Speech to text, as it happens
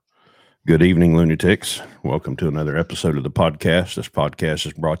Good evening, lunatics. Welcome to another episode of the podcast. This podcast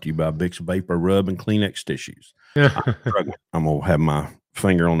is brought to you by Vicks Vapor Rub and Kleenex tissues. I'm gonna have my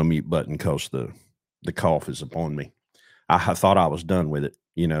finger on the mute button because the cough is upon me. I thought I was done with it.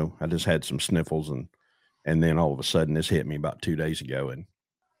 I just had some sniffles and then all of a sudden this hit me about 2 days ago and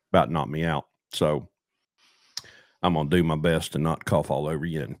about knocked me out. So I'm gonna do my best to not cough all over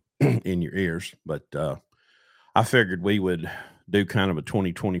you and in your ears. But I figured we would do kind of a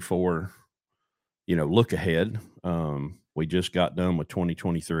 2024, look ahead. We just got done with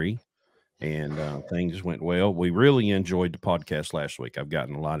 2023 and things went well. We really enjoyed the podcast last week. I've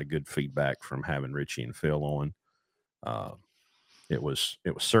gotten a lot of good feedback from having Richie and Phil on. Uh, it was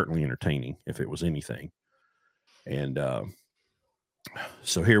certainly entertaining, if it was anything. And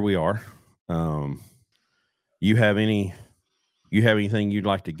so here we are. Um, you have any you have anything you'd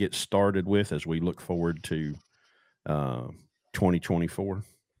like to get started with as we look forward to uh, 2024?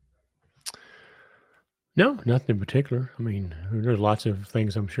 No, nothing in particular. I mean, there's lots of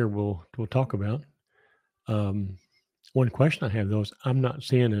things I'm sure we'll talk about. Um, One question I have though is I'm not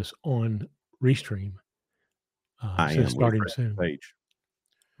seeing this on Restream. I Since am. starting Refresh soon. the page.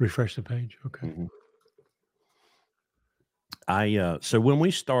 Refresh the page. Okay. Mhm. So when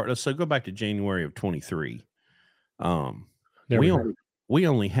we start, so go back to January of 23. There We we go.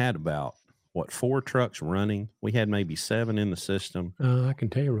 only had about what, 4 trucks running. We had maybe 7 in the system. I can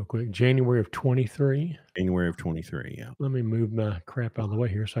tell you real quick. January of 23. January of 23. Yeah, Let me move my crap out of the way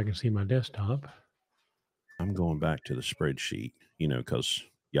here so I can see my desktop. I'm going back to the spreadsheet. Because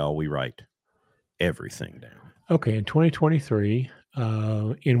y'all, we write everything down. Okay, in 2023,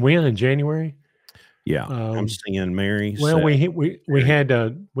 in January. Yeah, I'm seeing Mary. Well, said,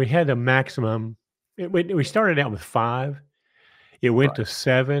 we had a maximum. We started out with 5. It went to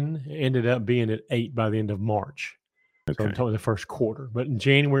 7, ended up being at 8 by the end of March. So I'm okay, talking the first quarter. But in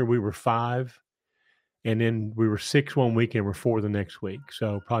January we were 5, and then we were 6 one week and we're 4 the next week.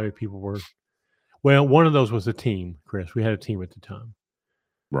 So probably people were one of those was a team, Chris. We had a team at the time.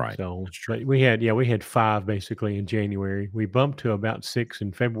 right. So That's true. but we had 5 basically in January. We bumped to about 6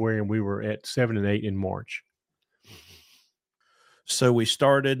 in February, and we were at 7 and 8 in March. So we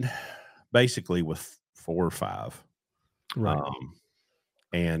started basically with 4 or 5. Right.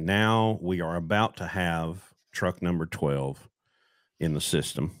 And now we are about to have truck number 12 in the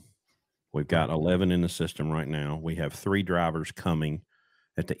system. We've got 11 in the system right now. We have 3 drivers coming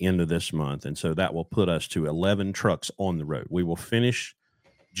at the end of this month. And so that will put us to 11 trucks on the road. We will finish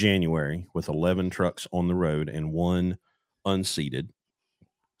January with 11 trucks on the road and 1 unseated.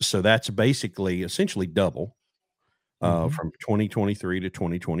 So that's basically essentially double from 2023 to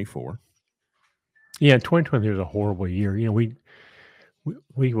 2024. Yeah, 2020 was a horrible year.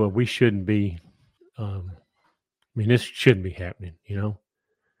 We shouldn't be. I mean, this shouldn't be happening.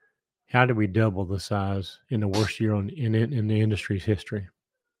 How did we double the size in the worst year in the industry's history?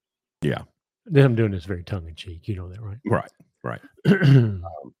 Yeah. I'm doing this very tongue in cheek. You know that, right? Right.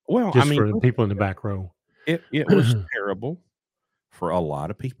 Well, Just for the people in the back row. it was terrible for a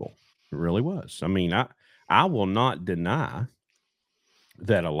lot of people. It really was. I mean, I will not deny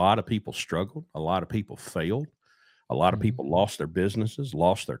that a lot of people struggled. A lot of people failed. A lot of people lost their businesses,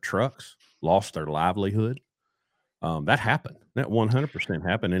 lost their trucks, lost their livelihood. That happened. That 100%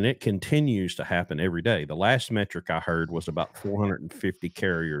 happened, and it continues to happen every day. The last metric I heard was about 450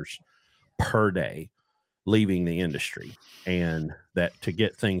 carriers per day leaving the industry, and that to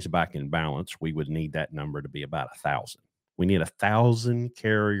get things back in balance, we would need that number to be about 1,000. We need 1,000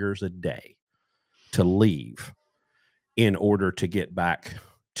 carriers a day to leave in order to get back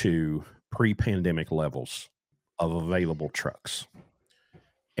to pre-pandemic levels of available trucks.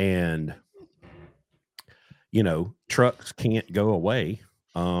 And trucks can't go away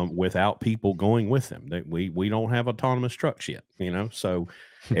without people going with them. We don't have autonomous trucks yet, so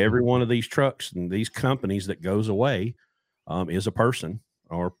every one of these trucks and these companies that goes away is a person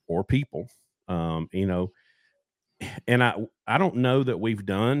or people, and I don't know that we've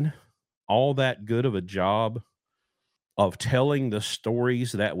done all that good of a job of telling the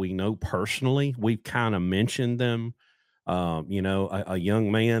stories that we know personally. We've kind of mentioned them. A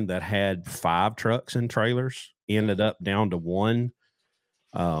young man that had 5 trucks and trailers ended up down to 1.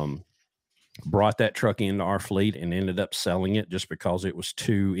 Brought that truck into our fleet and ended up selling it just because it was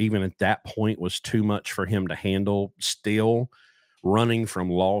even at that point, was too much for him to handle, still running from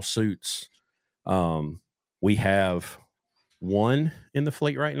lawsuits. We have 1 in the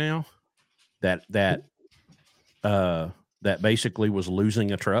fleet right now that basically was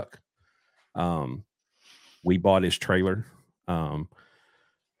losing a truck. We bought his trailer.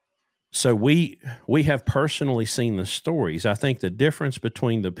 So we have personally seen the stories. I think the difference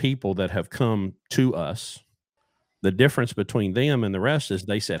between the people that have come to us, the difference between them and the rest is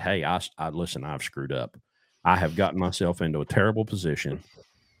they said, hey, I listen, I've screwed up. I have gotten myself into a terrible position.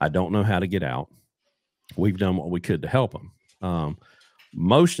 I don't know how to get out. We've done what we could to help them.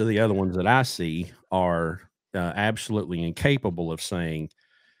 Most of the other ones that I see are absolutely incapable of saying,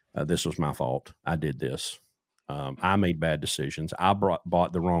 this was my fault. I did this. I made bad decisions. I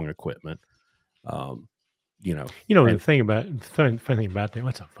bought the wrong equipment. The thing about funny thing about that,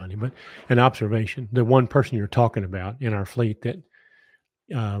 what's not funny, but an observation. The one person you're talking about in our fleet that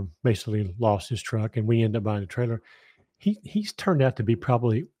basically lost his truck, and we ended up buying a trailer. He's turned out to be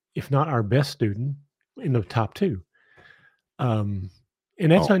probably, if not our best student, in the top two. And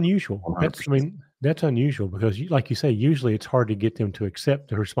that's unusual. 100%. That's unusual because, like you say, usually it's hard to get them to accept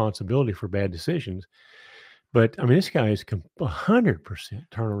the responsibility for bad decisions. But I mean, this guy is 100%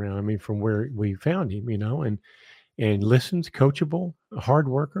 turnaround. I mean, from where we found him, and listens, coachable, a hard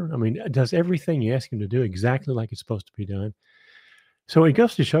worker. I mean, does everything you ask him to do exactly like it's supposed to be done. So it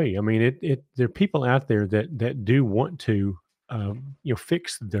goes to show you. I mean, there are people out there that do want to,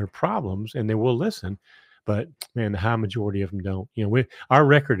 fix their problems, and they will listen. But man, the high majority of them don't. Our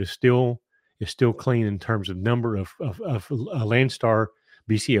record is still clean in terms of number of Landstar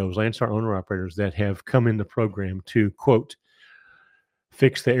BCOs, Landstar owner operators that have come in the program to, quote,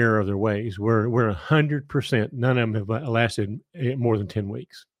 fix the error of their ways. We're 100%. None of them have lasted more than 10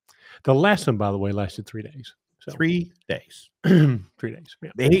 weeks. The last one, by the way, lasted 3 days. So 3 days. 3 days.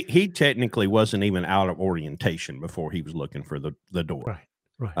 Yeah. He technically wasn't even out of orientation before he was looking for the door.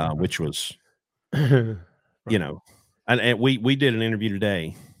 Right. Which was, and we did an interview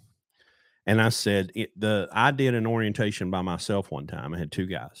today. And I said, I did an orientation by myself one time. I had 2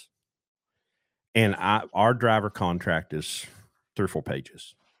 guys. And our driver contract is 3 or 4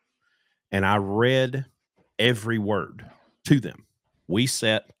 pages. And I read every word to them. We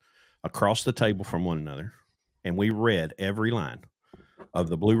sat across the table from one another, and we read every line of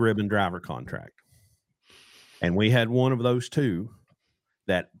the blue ribbon driver contract. And we had one of those 2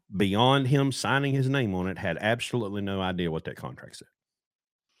 that, beyond him signing his name on it, had absolutely no idea what that contract said.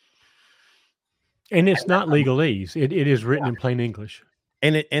 And it's not legalese. It is written in plain English.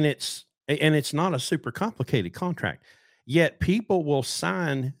 And it's not a super complicated contract. Yet people will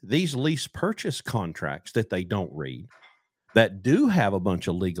sign these lease purchase contracts that they don't read, that do have a bunch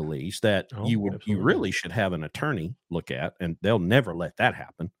of legalese that you really should have an attorney look at, and they'll never let that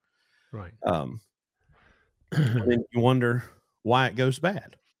happen. Right. Then you wonder why it goes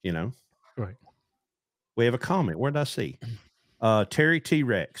bad, Right. We have a comment. Where did I see? Terry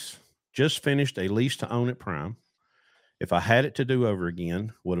T-Rex just finished a lease to own at Prime. If I had it to do over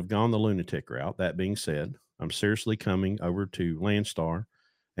again, would have gone the lunatic route. That being said, I'm seriously coming over to Landstar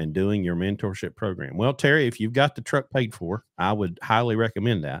and doing your mentorship program. Well, Terry, if you've got the truck paid for, I would highly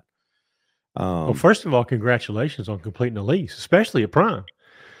recommend that. Well, first of all, congratulations on completing a lease, especially at Prime.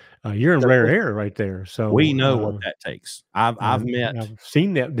 You're in rare air right there. So we know what that takes. I've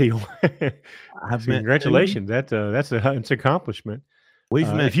seen that deal. Congratulations. That's an accomplishment. We've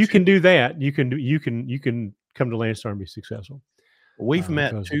met. If you can do that, you can come to Landstar and be successful. We've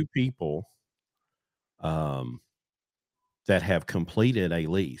met 2 people that have completed a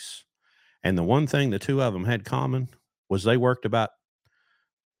lease, and the one thing the 2 of them had common was they worked about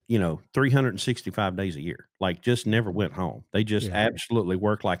 365 days a year, like just never went home. They just absolutely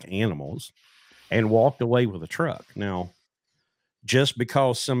worked like animals and walked away with a truck. Now, just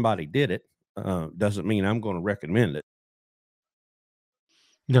because somebody did it doesn't mean I'm going to recommend it.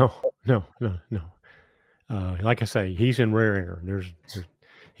 No. Like I say, he's in rare air.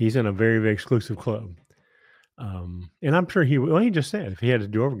 He's in a very, very exclusive club. And I'm sure he just said if he had to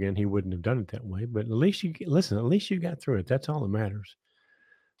do over again, he wouldn't have done it that way. But at least you got through it. That's all that matters.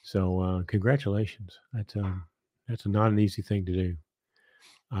 So congratulations. That's not an easy thing to do.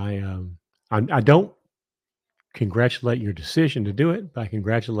 I don't congratulate your decision to do it, but I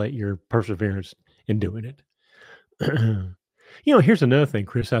congratulate your perseverance in doing it. Here's another thing,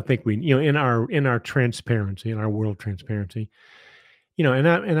 Chris. I think we, in our transparency, in our world transparency, and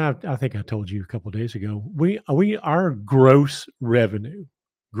I think I told you a couple of days ago, our gross revenue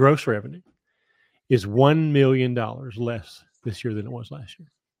is $1 million less this year than it was last year.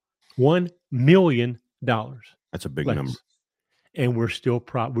 $1 million. That's a big number. And we were still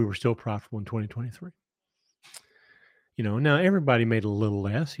profitable in 2023. Now everybody made a little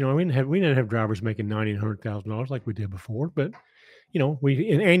less. We didn't have drivers making $90,000 and $100,000 like we did before, but we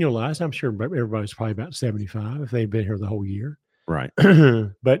in annualized, I'm sure everybody's probably about 75 if they've been here the whole year. Right.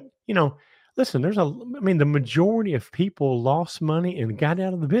 But listen, I mean, the majority of people lost money and got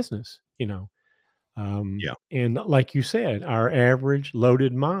out of the business, Yeah. and like you said, our average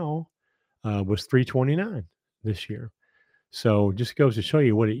loaded mile was 329 this year. So just goes to show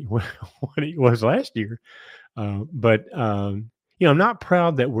you what it what it was last year. But I'm not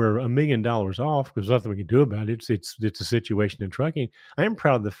proud that we're $1 million off because nothing we can do about it. It's a situation in trucking. I am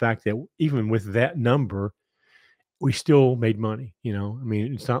proud of the fact that even with that number, we still made money. I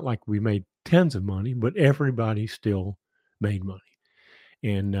mean, it's not like we made tons of money, but everybody still made money.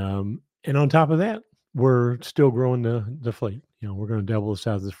 And on top of that, we're still growing the fleet. We're going to double the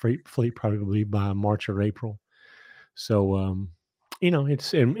size of the fleet probably by March or April. So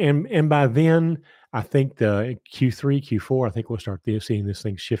it's and by then, I think the Q3, Q4, I think we'll start seeing this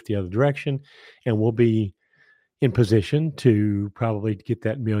thing shift the other direction, and we'll be in position to probably get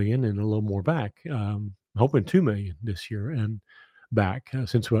that million and a little more back. Hoping 2 million this year and back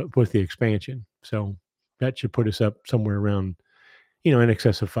since with the expansion. So that should put us up somewhere around, in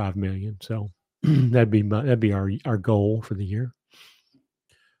excess of 5 million. So that'd be our goal for the year.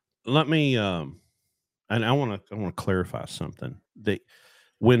 Let me and I want to clarify something.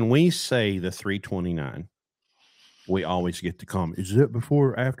 When we say the 329, we always get the comment, is it before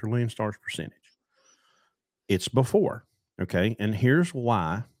or after Landstar's percentage? It's before. Okay. And here's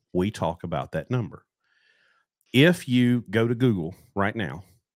why we talk about that number. If you go to Google right now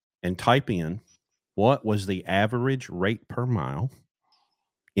and type in what was the average rate per mile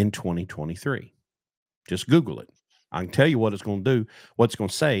in 2023, just Google it. I can tell you what it's going to do, what it's going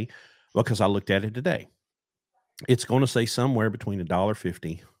to say, because I looked at it today. It's going to say somewhere between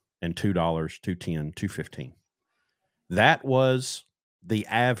 $1.50 and $2, $2.10, $2.15. That was the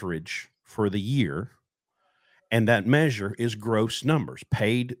average for the year. And that measure is gross numbers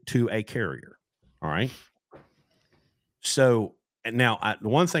paid to a carrier. All right. So now the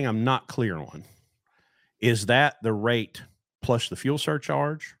one thing I'm not clear on is that the rate plus the fuel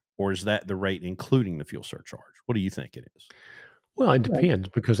surcharge, or is that the rate including the fuel surcharge? What do you think it is? Well, it depends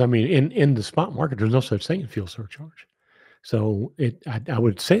because I mean, in the spot market, there's no such thing as fuel surcharge. So I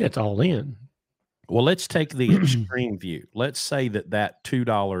would say it's all in. Well, let's take the extreme view. Let's say that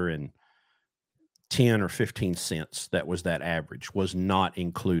 $2.10 or 15 cents that was that average was not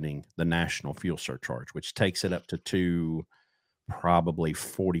including the national fuel surcharge, which takes it up to probably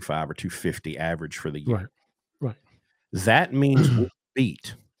 45 or 250 average for the year. Right. That means we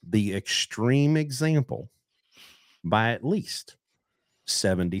beat the extreme example by at least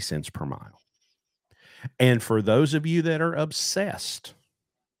 70 cents per mile. And for those of you that are obsessed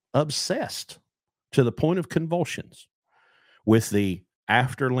to the point of convulsions with the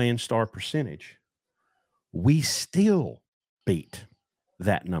after Landstar percentage, we still beat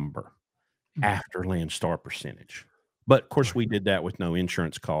that number after Landstar percentage. But of course, we did that with no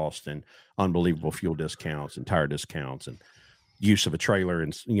insurance cost and unbelievable fuel discounts and tire discounts and use of a trailer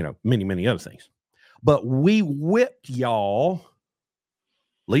and, many, many other things. But we whipped y'all,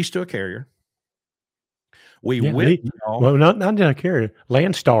 leased to a carrier. We whipped y'all. Well, not to a carrier,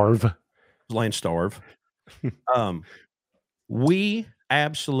 Landstar. We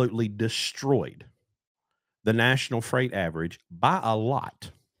absolutely destroyed the national freight average by a lot.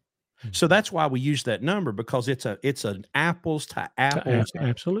 So that's why we use that number, because it's an apples to apples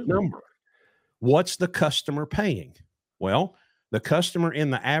number. What's the customer paying? Well, the customer in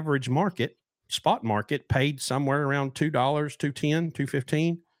the average market, spot market, paid somewhere around $2, $2.10,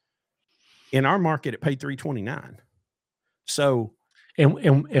 $2.15. In our market, it paid $3.29. So,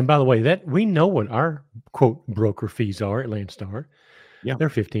 and by the way, that we know what our quote broker fees are at Landstar. Yeah, they're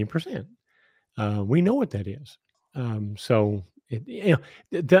 15%. We know what that is. So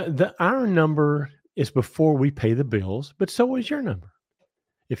our number is before we pay the bills, but so is your number.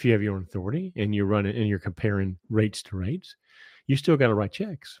 If you have your own authority and you're running and you're comparing rates to rates, you still got to write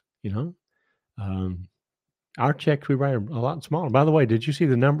checks. Our checks we write are a lot smaller. By the way, did you see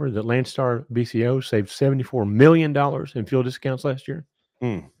the number that Landstar BCO saved $74 million in fuel discounts last year?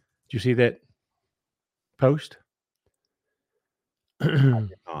 Did you see that post? I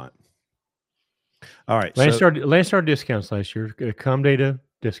did not. All right. Landstar discounts last year, Comdata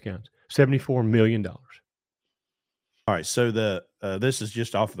discounts, $74 million. All right. So this is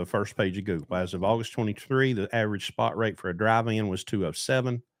just off of the first page of Google. As of August 23, the average spot rate for a drive-in was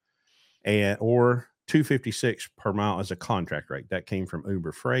 207 or 256 per mile as a contract rate. That came from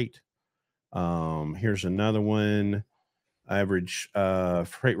Uber Freight. Here's another one. Average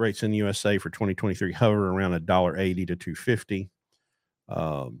freight rates in the USA for 2023 hover around $1.80 to $2.50.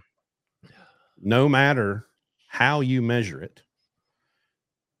 No matter how you measure it,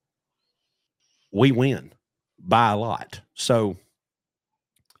 we win by a lot. So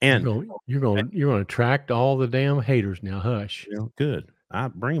And you're going to attract all the damn haters now. Hush. good. I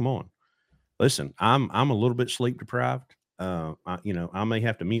bring them on. Listen, I'm a little bit sleep deprived. I may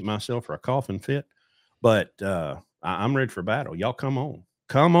have to mute myself for a coughing fit, but I'm ready for battle. Y'all come on,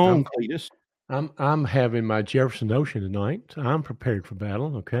 Cletus. I'm having my Jefferson Ocean tonight. So I'm prepared for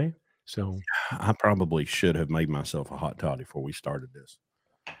battle. Okay, so I probably should have made myself a hot toddy before we started this.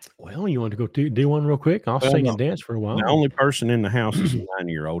 Well, you want to go do one real quick? I'll sing and dance for a while. The only person in the house is a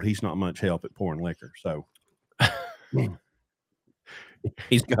 9-year-old. He's not much help at pouring liquor, so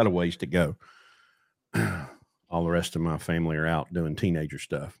he's got a ways to go. All the rest of my family are out doing teenager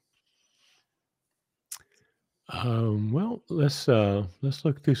stuff. Well, let's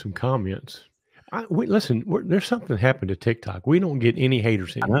look through some comments. Listen, there's something happened to TikTok. We don't get any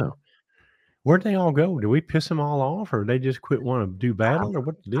haters anymore. Where'd they all go? Do we piss them all off, or they just quit wanting to do battle, or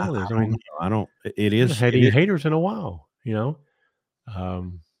what the deal is? I don't. It is. I haven't had any haters in a while, you know.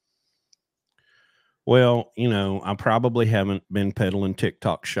 Well, I probably haven't been peddling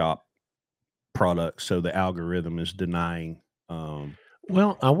TikTok shop products, so the algorithm is denying.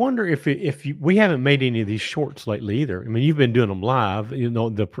 Well, I wonder if we haven't made any of these shorts lately either. I mean, you've been doing them live, they're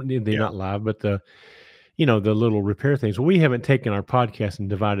not live, but the little repair things. We haven't taken our podcast and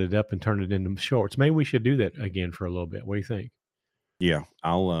divided it up and turned it into shorts. Maybe we should do that again for a little bit. What do you think? Yeah,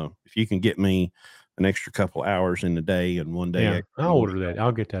 I'll if you can get me an extra couple hours in the day and one day. Yeah, I'll order that.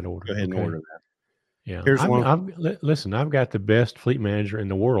 I'll get that order. Go ahead and order that. Yeah. Here's listen, I've got the best fleet manager in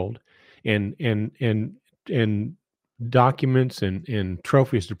the world, and documents and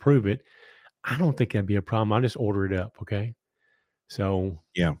trophies to prove it. I don't think that'd be a problem. I'll just order it up. Okay. So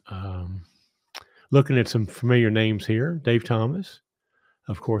yeah. Looking at some familiar names here: Dave Thomas,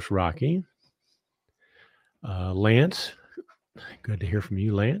 of course, Rocky, Lance. Good to hear from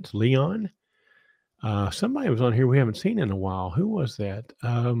you, Lance. Leon. Somebody was on here we haven't seen in a while. Who was that?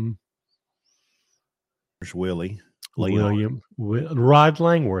 There's Willie. William. Rod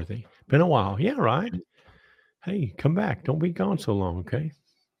Langworthy. Been a while. Yeah, Rod. Hey, come back. Don't be gone so long, okay?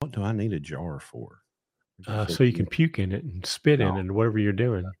 What do I need a jar for? So you can puke in it and spit in it, whatever you're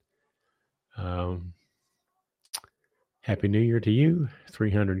doing. Happy New Year to you.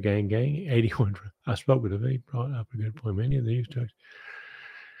 300 gang. 81. I spoke with he brought up a good point. Many of these trucks.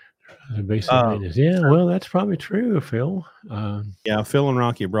 Yeah, well, that's probably true, Phil. Yeah, Phil and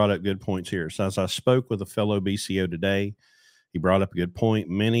Rocky brought up good points here. So as I spoke with a fellow BCO today, he brought up a good point.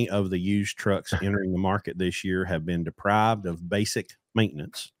 Many of the used trucks entering the market this year have been deprived of basic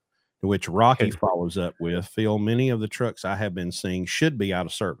maintenance, to which Rocky follows up with, Phil, many of the trucks I have been seeing should be out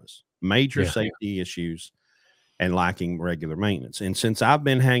of service, major safety issues, and lacking regular maintenance. And since I've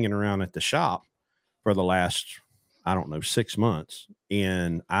been hanging around at the shop for the last, 6 months,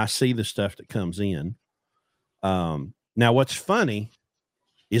 and I see the stuff that comes in. Now, what's funny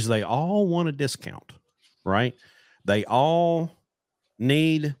is they all want a discount, right? They all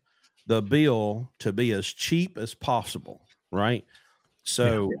need the bill to be as cheap as possible, right?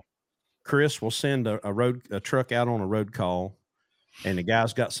 So Chris will send a truck out on a road call, and the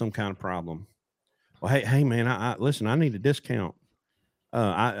guy's got some kind of problem. Well, hey man, I listen, I need a discount.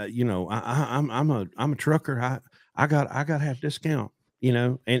 I'm a trucker. I got to have discount,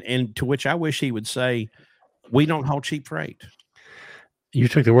 and to which I wish he would say, we don't haul cheap freight. You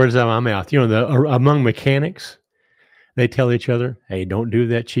took the words out of my mouth. Among mechanics, they tell each other, hey, don't do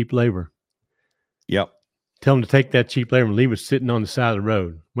that cheap labor. Yep. Tell them to take that cheap labor and leave it sitting on the side of the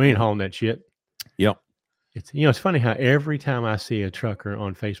road. We ain't hauling that shit. Yep. It's funny how every time I see a trucker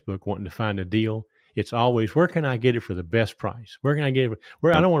on Facebook wanting to find a deal, it's always, where can I get it for the best price? Where can I get it?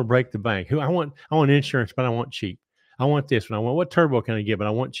 Where I don't want to break the bank. I want insurance, but I want cheap. I want this, but I want, what turbo can I get? But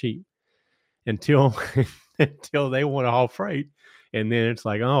I want cheap. Until they want to haul freight, and then it's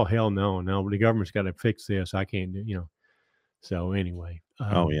like, oh hell no, the government's got to fix this. I can't do, So anyway.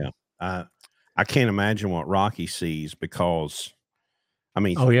 I can't imagine what Rocky sees, because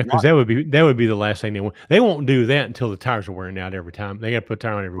because that would be the last thing they want. They won't do that until the tires are wearing out every time. They got to put a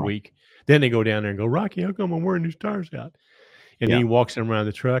tire on every week. Then they go down there and go, Rocky, how come I'm wearing these tires out? And he walks them around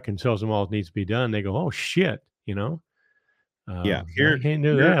the truck and tells them all that needs to be done. They go, oh shit, here, I can't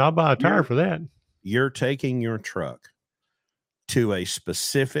do that. I'll buy a tire for that. You're taking your truck to a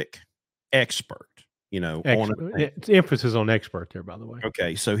specific expert, it's emphasis on expert there, by the way.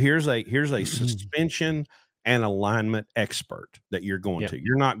 Okay, so here's a suspension and alignment expert that you're going to.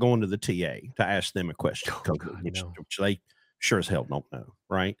 You're not going to the TA to ask them a question, which they sure as hell don't know,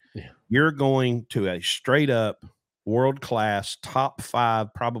 right? Yeah. You're going to a straight up world-class, top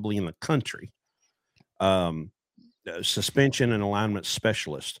 5 probably in the country, suspension and alignment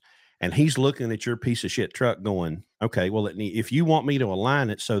specialist. And he's looking at your piece of shit truck going, okay, well, if you want me to align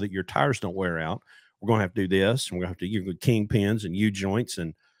it so that your tires don't wear out, we're going to have to do this. And we're going to have to use kingpins and U-joints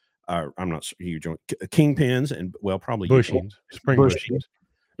and I'm not U-joint, kingpins and, well, probably bushings, spring bushings.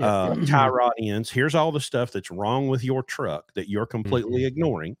 Tie rod ends. Here's all the stuff that's wrong with your truck that you're completely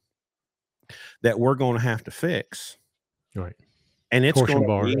ignoring that we're going to have to fix. Right. And it's going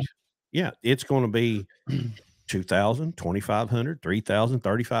to be, it's going to be $2,000, $2,500, $3,000,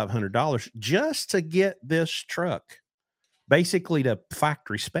 $3,500 just to get this truck basically to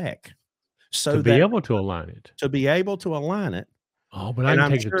factory spec. So to be able to align it. Oh, but I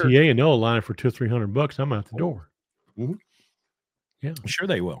can take the TA and they'll align it for $200 or $300. I'm out the door. Mm-hmm. Yeah, sure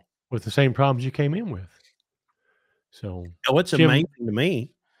they will. With the same problems you came in with. So what's amazing to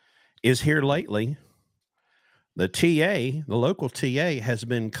me is here lately, the local TA has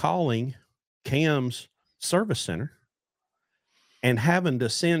been calling Cam's service center and having to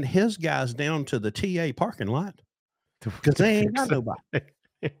send his guys down to the TA parking lot because they ain't got nobody.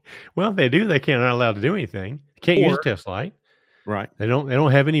 Well, if they do, they can't, not allowed to do anything. They can't use a test light. Right. They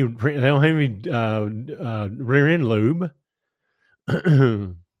don't have any rear end lube.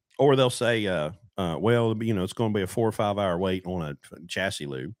 Or they'll say, well, it's going to be a 4 or 5 hour wait on a chassis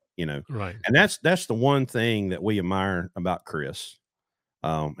lube, Right. And that's the one thing that we admire about Chris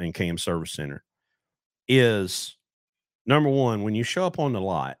and Cam Service Center is, number one, when you show up on the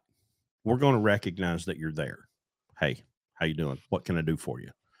lot, we're going to recognize that you're there. Hey, how you doing? What can I do for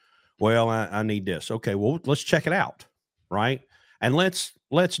you? Well, I need this. Okay, well, let's check it out, right? And let's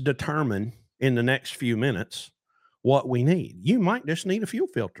determine in the next few minutes what we need. You might just need a fuel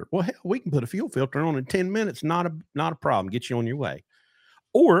filter. Well, hell, we can put a fuel filter on in 10 minutes. Not a problem. Get you on your way.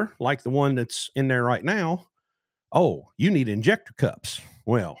 Or like the one that's in there right now. Oh, you need injector cups.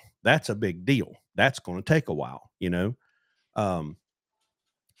 Well, that's a big deal. That's going to take a while,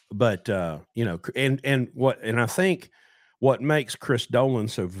 But and I think what makes Chris Dolan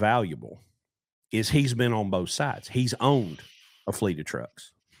so valuable is he's been on both sides. He's owned a fleet of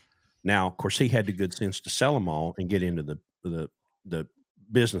trucks. Now, of course, he had the good sense to sell them all and get into the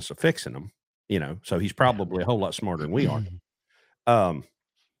business of fixing them, so he's probably a whole lot smarter than we are.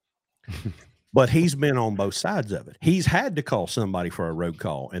 But he's been on both sides of it. He's had to call somebody for a road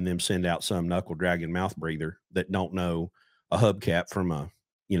call and then send out some knuckle dragging mouth breather that don't know a hubcap from a,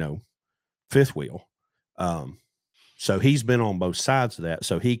 fifth wheel. So he's been on both sides of that.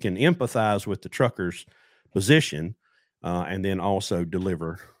 So he can empathize with the trucker's position and then also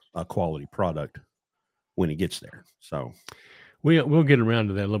deliver a quality product when he gets there. So we'll get around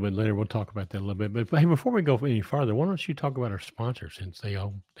to that a little bit later. We'll talk about that a little bit. But hey, before we go any farther, why don't you talk about our sponsors, since they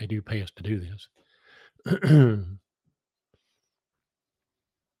do pay us to do this?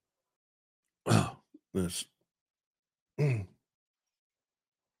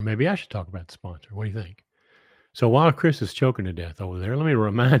 Maybe I should talk about the sponsor. What do you think? So while Chris is choking to death over there, let me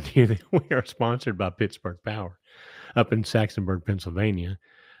remind you that we are sponsored by Pittsburgh Power up in Saxonburg, Pennsylvania.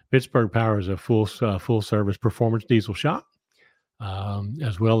 Pittsburgh Power is a full service performance diesel shop,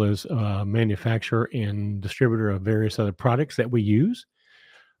 as well as manufacturer and distributor of various other products that we use.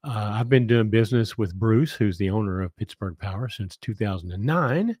 I've been doing business with Bruce, who's the owner of Pittsburgh Power, since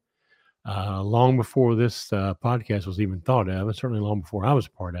 2009. Long before this podcast was even thought of, and certainly long before I was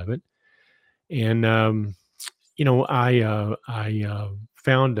a part of it. And I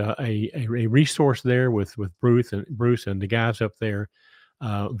found a resource there with Bruce and the guys up there.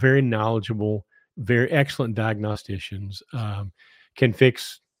 Very knowledgeable, very excellent diagnosticians. Can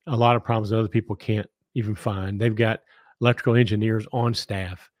fix a lot of problems that other people can't even find. They've got electrical engineers on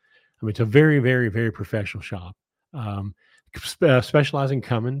staff. I mean, it's a very, very, very professional shop. Specializing in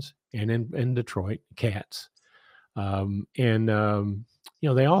Cummins and in Detroit, CATS.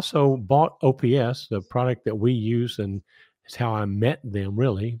 They also bought OPS, the product that we use, and it's how I met them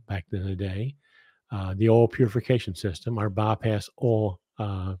really back in the day. The oil purification system, our bypass oil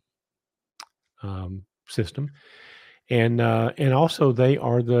system. And also they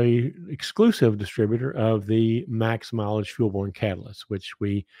are the exclusive distributor of the max mileage fuel-borne catalyst, which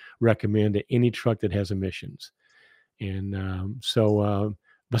we recommend to any truck that has emissions. And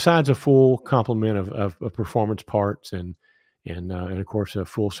besides a full complement of performance parts and of course a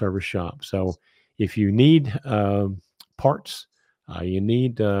full service shop. So if you need parts, you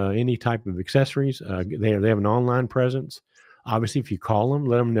need any type of accessories, they have an online presence. Obviously, if you call them,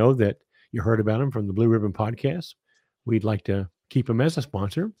 let them know that you heard about them from the Blue Ribbon Podcast. We'd like to keep them as a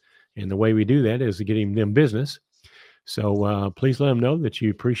sponsor. And the way we do that is getting them business. So please let them know that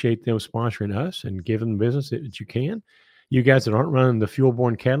you appreciate them sponsoring us and give them the business that you can. You guys that aren't running the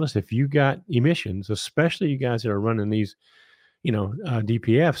fuel-borne catalyst, if you got emissions, especially you guys that are running these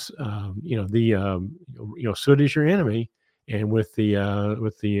DPFs, soot is your enemy. And with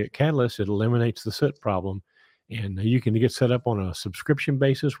the catalyst, it eliminates the soot problem. And you can get set up on a subscription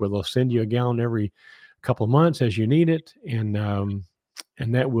basis where they'll send you a gallon every couple of months as you need it. And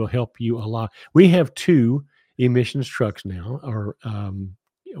that will help you a lot. We have 2 emissions trucks now, or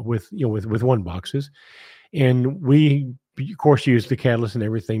with one boxes. And we, of course, use the catalyst and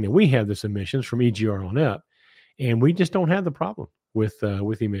everything that we have this emissions from EGR on up. And we just don't have the problem with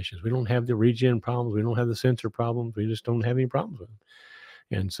emissions. We don't have the regen problems. We don't have the sensor problems. We just don't have any problems with them.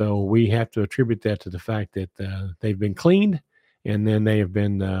 And so we have to attribute that to the fact that they've been cleaned, and then they have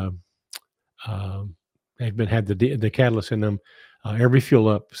been had the catalyst in them every fuel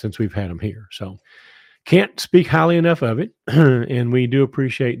up since we've had them here. So can't speak highly enough of it, and we do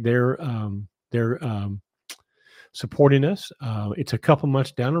appreciate their supporting us. It's a couple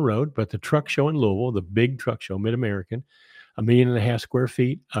months down the road, but the truck show in Louisville, the big truck show, Mid-American, 1.5 million square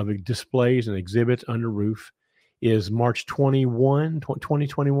feet of displays and exhibits under roof, is March 2021,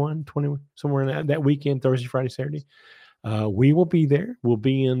 somewhere in that weekend, Thursday, Friday, Saturday. We will be there. We'll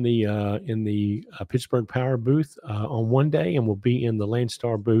be in the Pittsburgh Power booth on one day, and we'll be in the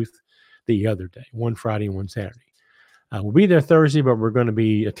Landstar booth the other day, one Friday and one Saturday. We'll be there Thursday, but we're going to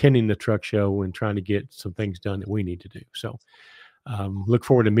be attending the truck show and trying to get some things done that we need to do. So look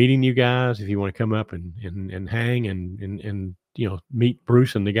forward to meeting you guys. If you want to come up and hang and meet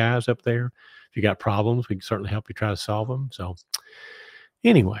Bruce and the guys up there. If you got problems, we can certainly help you try to solve them. So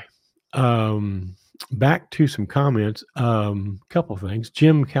anyway, back to some comments. Couple of things.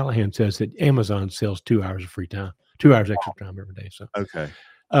 Jim Callahan says that Amazon sells 2 hours of free time, 2 hours extra time every day. So okay.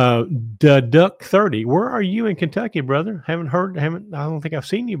 The Duck 30. Where are you in Kentucky, brother? I don't think I've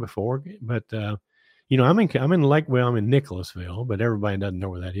seen you before, but I'm in Nicholasville, but everybody doesn't know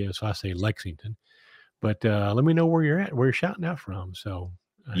where that is. So I say Lexington, but let me know where you're at, where you're shouting out from. So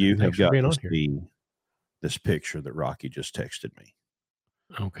you have got to see this picture that Rocky just texted me.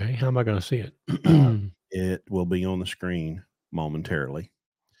 Okay. How am I going to see it? It will be on the screen momentarily.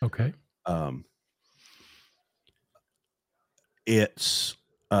 Okay. It's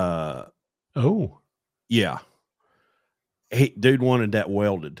oh yeah. Hey, dude wanted that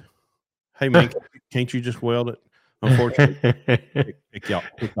welded. Hey man, can't you just weld it? Unfortunately, y'all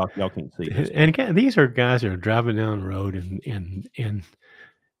can't see this. And again, these are guys that are driving down the road in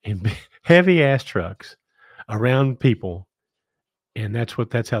heavy ass trucks around people, and that's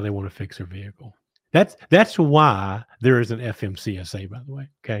how they want to fix their vehicle. That's why there is an FMCSA, by the way.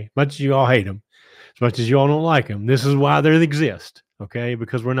 Okay, much as you all hate them, as much as you all don't like them, this is why they exist. Okay,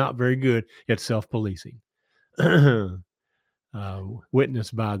 because we're not very good at self-policing.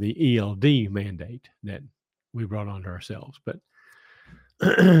 Witnessed by the ELD mandate that we brought onto ourselves. But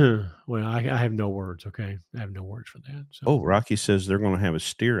well, I have no words. Okay, I have no words for that. So. Oh, Rocky says they're going to have a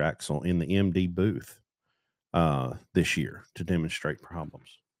steer axle in the MD booth this year to demonstrate problems.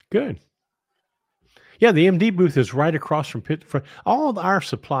 Good. Yeah, the MD booth is right across from all of our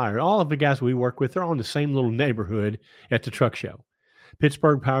suppliers, all of the guys we work with, they're all in the same little neighborhood at the truck show.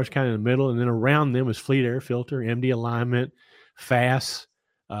 Pittsburgh Power's kind of in the middle, and then around them is Fleet Air Filter, MD Alignment, FASS,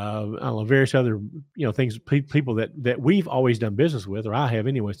 I don't know, various other things, people that we've always done business with, or I have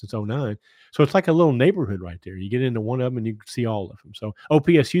anyway since 2009. So it's like a little neighborhood right there. You get into one of them and you can see all of them. So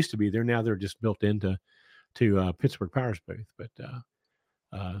OPS used to be there. Now they're just built into Pittsburgh Power's booth. But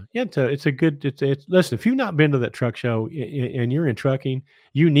listen, if you've not been to that truck show and you're in trucking,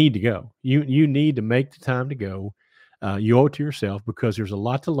 you need to go. You need to make the time to go. You owe it to yourself because there's a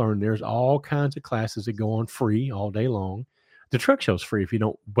lot to learn. There's all kinds of classes that go on free all day long. The truck show's free if you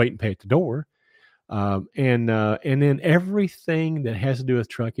don't wait and pay at the door. And then everything that has to do with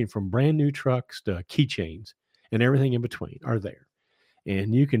trucking, from brand new trucks to keychains and everything in between, are there.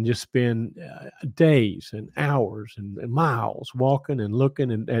 And you can just spend days and hours and miles walking and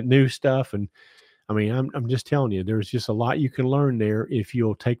looking at new stuff. And I mean, I'm just telling you, there's just a lot you can learn there if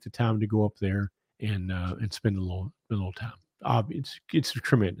you'll take the time to go up there and spend a little time. It's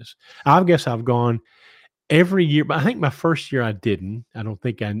tremendous. I guess I've gone every year, but I think my first year I didn't. I don't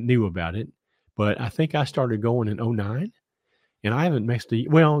think I knew about it, but I think I started going in 2009, and I haven't missed the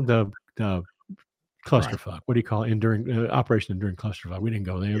clusterfuck. Right. What do you call it? Operation Enduring Clusterfuck. We didn't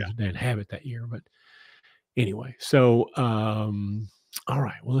go there. Yeah. They didn't have it that year, but anyway. So, all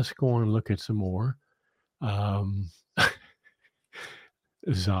right. Well, let's go on and look at some more.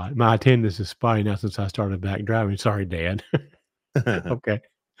 Zod, my attendance is spotty now since I started back driving. Sorry, Dad. Okay.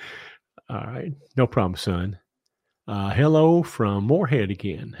 All right. No problem, son. Hello from Moorhead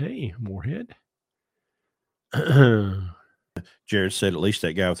again. Hey, Moorhead. Jared said at least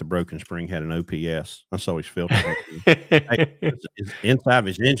that guy with the broken spring had an OPS. I saw his filter. Hey, inside of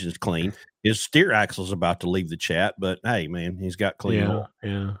his engine's clean. His steer axle's about to leave the chat, but hey, man, he's got clean oil.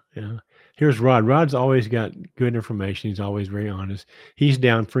 Yeah. Here's Rod. Rod's always got good information. He's always very honest. He's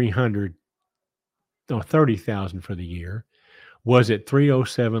down 30,000 for the year. Was it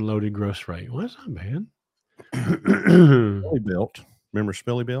 307 loaded gross rate? Well, that's not bad. Spilly built. Remember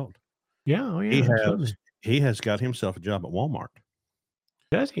Spilly built? Yeah, oh yeah. He has got himself a job at Walmart.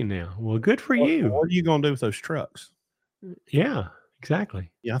 Does he now? Well, good for you. What are you going to do with those trucks? Yeah,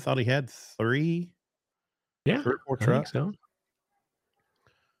 exactly. Yeah, I thought he had three. Yeah, 3 or 4 trucks. So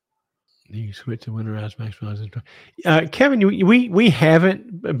you switch to winterized maximized. Kevin, we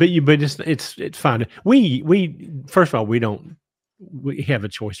haven't, but it's fine. We first of all we have a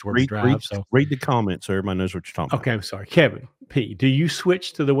choice to where we drive. So read the comments so everybody knows what you're talking about. Okay, I'm sorry, Kevin P. Do you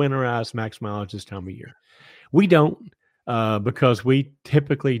switch to the winterized max mileage this time of year? We don't, because we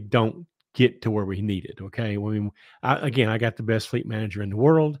typically don't get to where we need it. Okay. I got the best fleet manager in the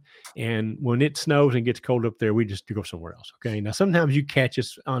world. And when it snows and gets cold up there, we just go somewhere else. Okay. Now, sometimes you catch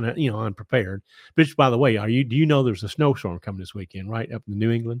us unprepared, which by the way, do you know there's a snowstorm coming this weekend, right? Up in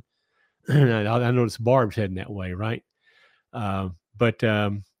New England. I noticed Barb's heading that way. Right. But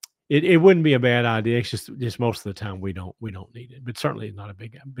it wouldn't be a bad idea. It's just most of the time we don't need it, but certainly not a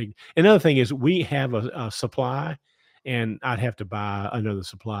big. Another thing is we have a supply, and I'd have to buy another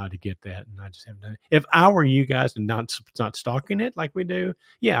supply to get that, and I just haven't done it. If I were you guys and not stocking it like we do,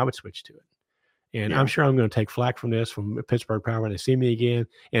 yeah, I would switch to it. And I'm sure I'm going to take flack from Pittsburgh Power when they see me again.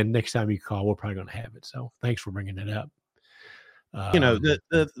 And next time you call, we're probably going to have it. So thanks for bringing it up.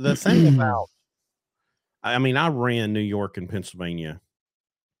 The thing about, I ran New York and Pennsylvania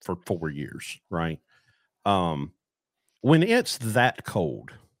for 4 years, right? When it's that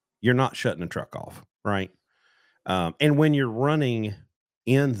cold, you're not shutting the truck off, right? And when you're running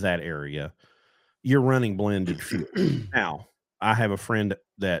in that area, you're running blended fuel. Now, I have a friend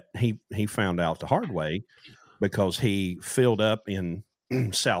that he found out the hard way because he filled up in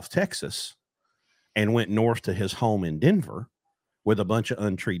South Texas and went north to his home in Denver with a bunch of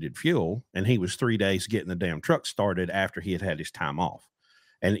untreated fuel. And he was 3 days getting the damn truck started after he had his time off.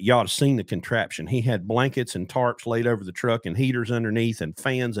 And y'all have seen the contraption. He had blankets and tarps laid over the truck and heaters underneath and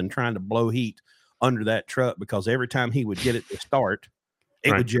fans and trying to blow heat under that truck because every time he would get it to start,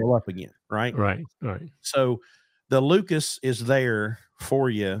 it would gel up again. Right. So the Lucas is there for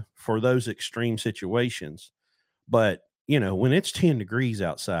you for those extreme situations. But, when it's 10 degrees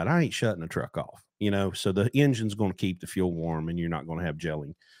outside, I ain't shutting the truck off, so the engine's going to keep the fuel warm and you're not going to have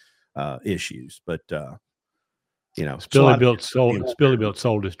gelling issues. But, Spilly built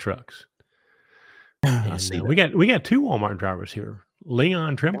sold his trucks. I see we got 2 Walmart drivers here.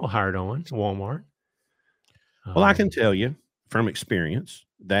 Leon Trimble hired on Walmart. Well, I can tell you from experience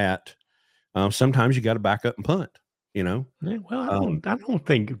that sometimes you got to back up and punt. Yeah, well, I don't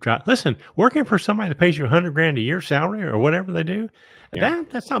think. Listen, working for somebody that pays you $100,000 a year salary or whatever they do,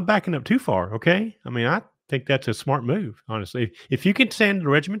 that's not backing up too far. Okay, I think that's a smart move. Honestly, if you can stand the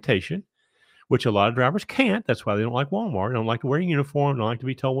regimentation, which a lot of drivers can't, that's why they don't like Walmart. They don't like to wear a uniform. Don't like to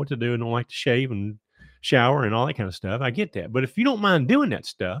be told what to do. And don't like to shave and shower and all that kind of stuff. I get that, but if you don't mind doing that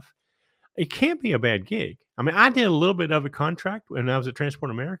stuff, it can't be a bad gig. I did a little bit of a contract when I was at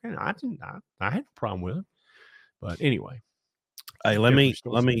Transport America. And I had no problem with it. But anyway, hey, let me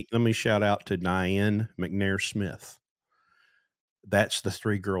shout out to Diane McNair Smith. That's the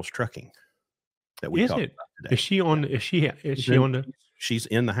 3 Girls Trucking that we talked about today. Is she on the? She's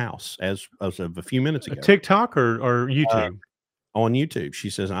in the house as of a few minutes ago. TikTok or YouTube? On YouTube. She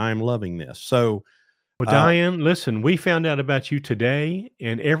says, "I am loving this." So. Well, Diane, listen, we found out about you today,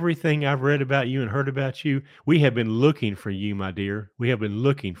 and everything I've read about you and heard about you, we have been looking for you, my dear. We have been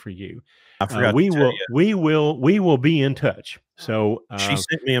looking for you. I forgot we will be in touch. So she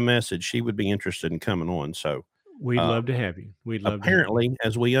sent me a message. She would be interested in coming on. So we'd love to have you. Apparently,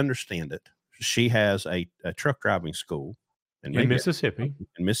 as we understand it, she has a truck driving school in Mississippi.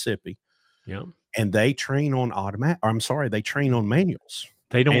 Yeah. And they train on they train on manuals.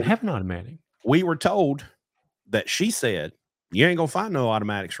 They don't have an automatic. We were told that she said, you ain't going to find no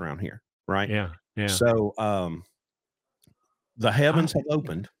automatics around here. Right. Yeah. So, the heavens have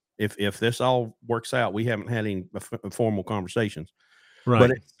opened. If this all works out, we haven't had any formal conversations, right? But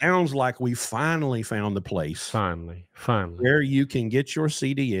it sounds like we finally found the place. Finally, where you can get your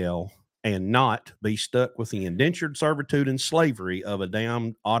CDL and not be stuck with the indentured servitude and slavery of a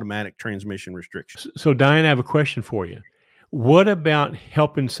damn automatic transmission restriction. So Diane, I have a question for you. What about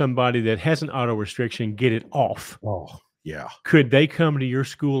helping somebody that has an auto restriction get it off? Oh, yeah. Could they come to your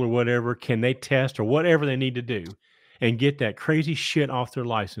school or whatever? Can they test or whatever they need to do? and get that crazy shit off their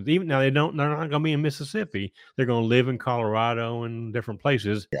license. Even now, they're not going to be in Mississippi. They're going to live in Colorado and different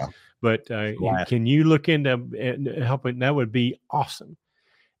places. Yeah. But can you look into helping? That would be awesome.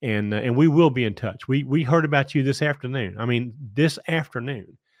 And we will be in touch. We heard about you this afternoon. I mean, this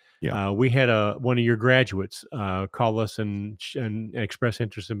afternoon. Yeah. We had one of your graduates call us and express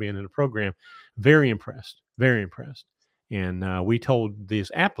interest in being in the program. Very impressed. Very impressed. And we told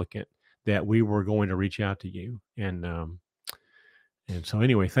this applicant that we were going to reach out to you. And so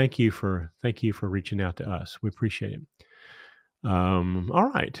anyway, thank you for reaching out to us. We appreciate it.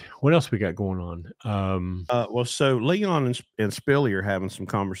 All right. What else we got going on? Well, so Leon and Spilly are having some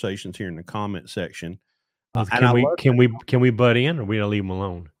conversations here in the comment section. Can we butt in, or we gonna leave them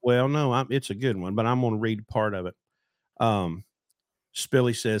alone? Well, no, it's a good one, but I'm going to read part of it.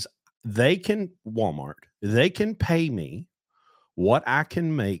 Spilly says Walmart, they can pay me what I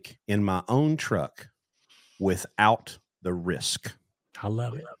can make in my own truck without the risk. I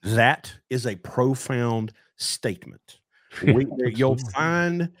love it. That is a profound statement. You'll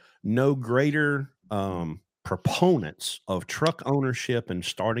find no greater proponents of truck ownership and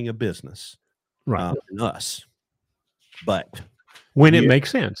starting a business than us. But when it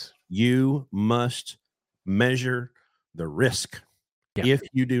makes sense, you must measure the risk. Yeah. If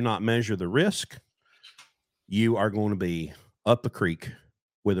you do not measure the risk, you are going to be up a creek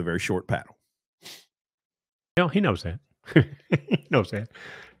with a very short paddle. Well, he knows that. He knows that.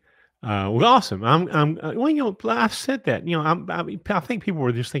 Well, awesome. I've said that. I think people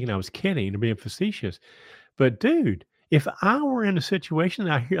were just thinking I was kidding or being facetious. But dude, if I were in a situation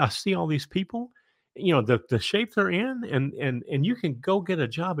that I see all these people, the shape they're in, and you can go get a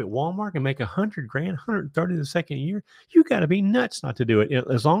job at Walmart and make $100,000, $130,000 the second year, you got to be nuts not to do it.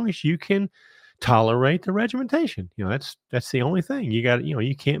 As long as you can tolerate the regimentation, that's the only thing. You got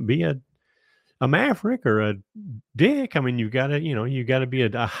you can't be a maverick or a dick. I mean, you got to be a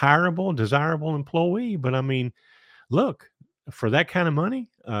hireable, desirable employee. But I mean, look, for that kind of money,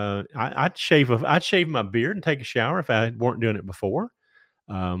 I'd shave my beard and take a shower if I weren't doing it before.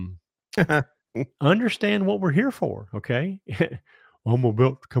 Understand what we're here for, okay? I'm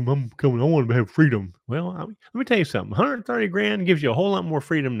about to come. I want to have freedom. Well, let me tell you something. $130,000 gives you a whole lot more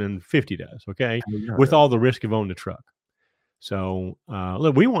freedom than 50 does, okay? With all the risk of owning a truck. So,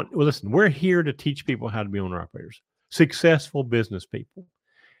 look, listen, we're here to teach people how to be owner operators, successful business people.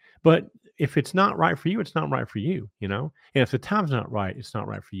 But if it's not right for you, it's not right for you, And if the time's not right, it's not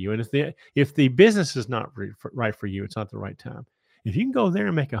right for you. And if the business is not right for you, it's not the right time. If you can go there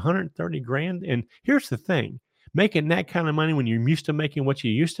and make $130,000, and here's the thing, making that kind of money when you're used to making what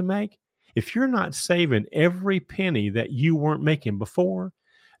you used to make, if you're not saving every penny that you weren't making before,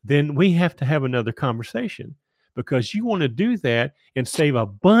 then we have to have another conversation, because you want to do that and save a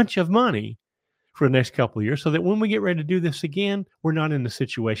bunch of money for the next couple of years, so that when we get ready to do this again, we're not in the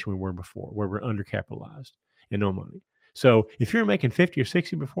situation we were before, where we're undercapitalized and no money. So if you're making 50 or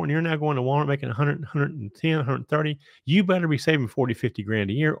 60 before, and you're now going to Walmart making 100, 110, 130, you better be saving 40, 50 grand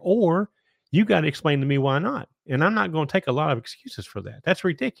a year, or you got to explain to me why not. And I'm not going to take a lot of excuses for that. That's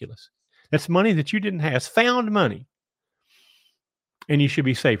ridiculous. That's money that you didn't have. It's found money, and you should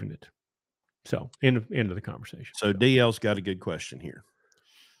be saving it. So end of the conversation. So DL's got a good question here.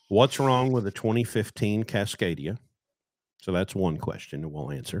 What's wrong with the 2015 Cascadia? So that's one question that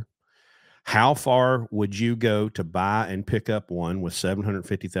we'll answer. How far would you go to buy and pick up one with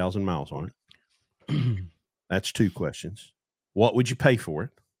 750,000 miles on it? That's two questions. What would you pay for it?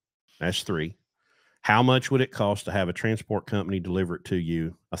 That's three. How much would it cost to have a transport company deliver it to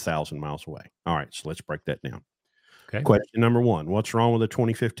you 1,000 miles away? All right, so let's break that down. Okay. Question number one, what's wrong with the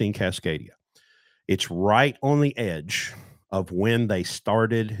 2015 Cascadia? It's right on the edge of when they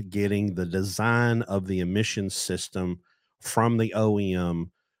started getting the design of the emissions system from the OEM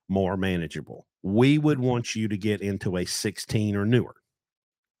more manageable. We would want you to get into a 16 or newer.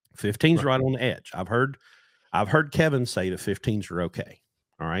 15's right on the edge. I've heard Kevin say the 15s are okay.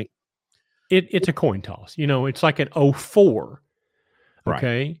 All right. It's a coin toss. It's like an 04.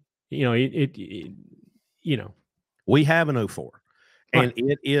 Okay. Right. We have an 04. Right.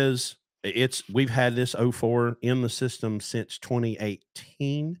 And we've had this 04 in the system since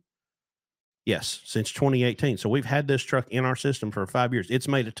 2018. Yes, since 2018. So we've had this truck in our system for 5 years. It's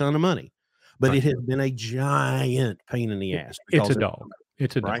made a ton of money, but it has been a giant pain in the ass. It's a dog.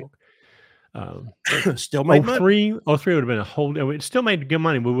 It's a right? dog. Still made money. 03 would have been a whole. It still made good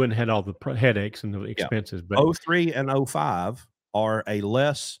money. We wouldn't have had all the headaches and the expenses. Yeah. But 03 and 05 are a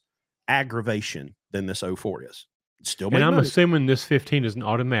less aggravation than this 04 is. Still, and I'm assuming this 15 is an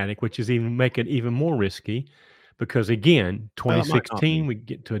automatic, which is make it even more risky, because again, Well, it might not be. 2016 we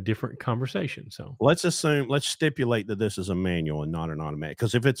get to a different conversation. So Let's stipulate that this is a manual and not an automatic.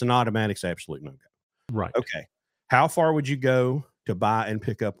 Because if it's an automatic, it's absolute no go. right. Okay. How far would you go to buy and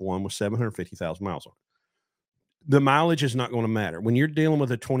pick up one with 750,000 miles on it? The mileage is not going to matter. When you're dealing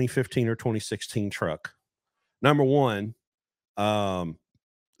with a 2015 or 2016 truck, number one,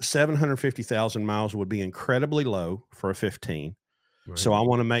 750,000 miles would be incredibly low for a 15. Right. So I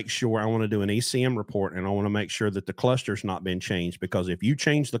want to make sure, I want to do an ECM report, and I want to make sure that the cluster's not been changed, because if you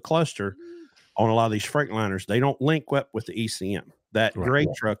change the cluster on a lot of these Freightliners, they don't link up with the ECM. That gray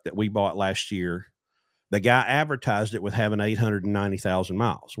truck that we bought last year, the guy advertised it with having 890,000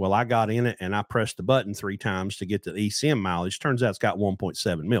 miles. Well, I got in it and I pressed the button 3 times to get the ECM mileage. Turns out it's got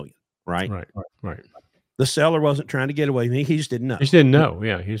 1.7 million, right? Right. The seller wasn't trying to get away with me. He just didn't know. He just didn't know.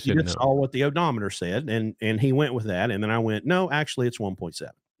 Yeah, he just He didn't just know. saw what the odometer said, and he went with that. And then I went, no, actually it's 1.7.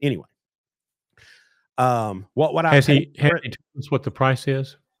 Anyway. What would I Has pay he for it? told us what the price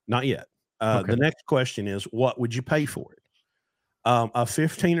is? Not yet. Okay. The next question is, what would you pay for it? A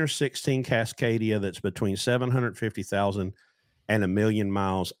 15 or 16 Cascadia that's between 750,000 and 1 million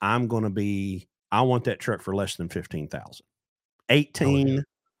miles. I want that truck for less than 15,000. 18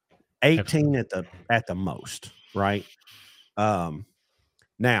 at the most, right?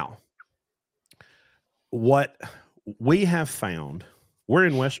 Now, what we have found,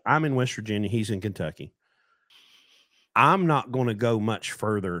 I'm in West Virginia, he's in Kentucky. I'm not going to go much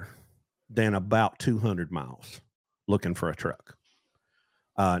further than about 200 miles looking for a truck.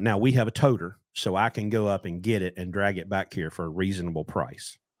 Now we have a toter, so I can go up and get it and drag it back here for a reasonable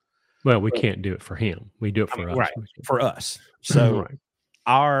price. Well, we can't do it for him. We do it for us. Right, for us. So right.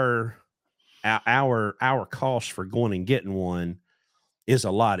 our cost for going and getting one is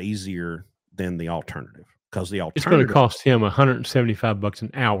a lot easier than the alternative, because the alternative, it's going to cost him $175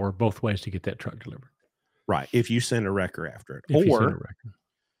 an hour both ways to get that truck delivered. Right, if you send a wrecker after it, If you or send a wrecker,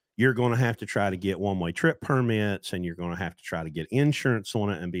 you're going to have to try to get one-way trip permits, and you're going to have to try to get insurance on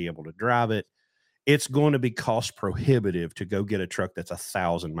it and be able to drive it. It's going to be cost prohibitive to go get a truck that's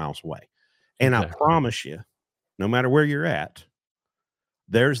 1,000 miles away. And exactly. I promise you, no matter where you're at,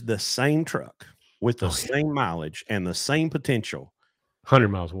 there's the same truck with the same mileage and the same potential 100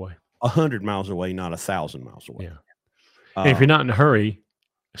 miles away. 100 miles away, not 1,000 miles away. Yeah. And if you're not in a hurry,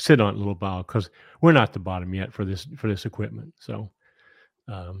 sit on it a little while, because we're not at the bottom yet for this equipment. So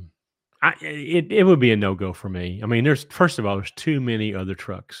it would be a no-go for me. I mean, there's too many other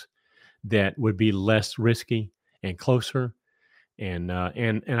trucks that would be less risky and closer. And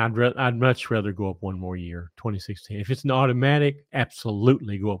I'd much rather go up one more year, 2016. If it's an automatic,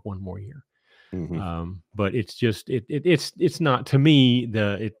 absolutely go up one more year. Mm-hmm. But it's just it's not, to me,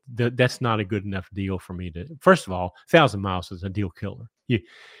 that's not a good enough deal for me to. First of all, 1,000 miles is a deal killer. You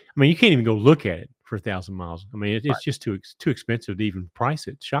can't even go look at it for 1,000 miles. I mean, it's just too expensive to even price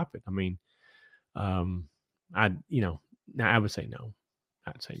it, shop it. I mean, I would say no.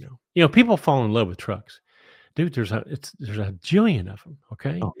 I'd say no. People fall in love with trucks. Dude, there's a jillion of them,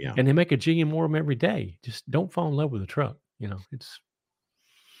 okay? Oh, yeah. And they make a jillion more of them every day. Just don't fall in love with a truck.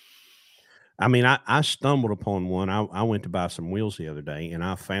 I mean, I stumbled upon one. I went to buy some wheels the other day, and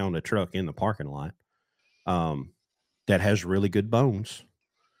I found a truck in the parking lot that has really good bones.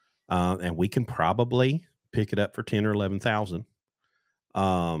 And we can probably pick it up for 10 or 11,000.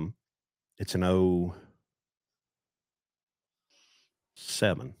 It's an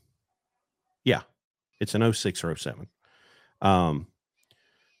 07. Yeah. It's an 06 or 07. I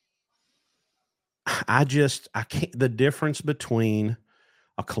can't. The difference between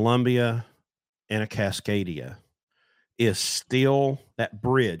a Columbia and a Cascadia is still, that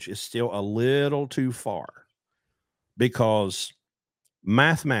bridge is still a little too far, because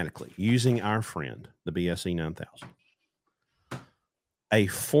mathematically, using our friend, the BSE 9000, a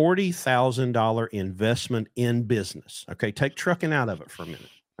 $40,000 investment in business. Okay. Take trucking out of it for a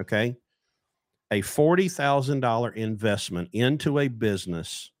minute. Okay. A $40,000 investment into a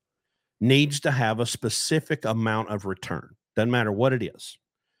business needs to have a specific amount of return. Doesn't matter what it is.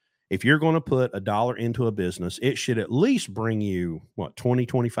 If you're going to put $1 into a business, it should at least bring you 20,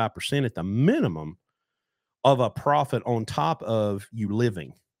 25% at the minimum of a profit on top of you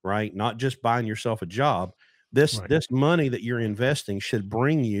living, right? Not just buying yourself a job. This money that you're investing should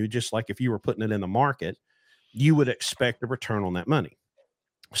bring you, just like if you were putting it in the market, you would expect a return on that money.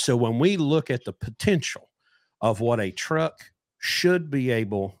 So when we look at the potential of what a truck should be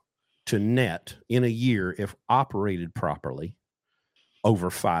able to net in a year if operated properly over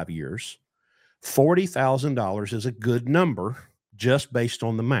 5 years, $40,000 is a good number just based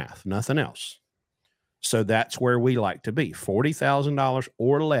on the math, nothing else. So that's where we like to be, $40,000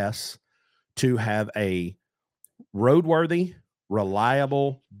 or less, to have a roadworthy,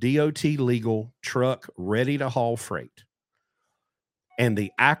 reliable, DOT legal truck ready to haul freight. And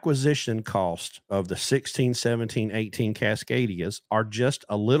the acquisition cost of the 16, 17, 18 Cascadias are just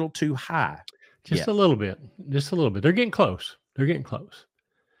a little too high. Just a little bit. Just a little bit. They're getting close.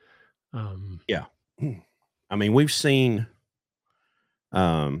 Yeah. I mean, we've seen,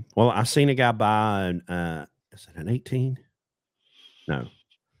 I've seen a guy buy is it an 18? No,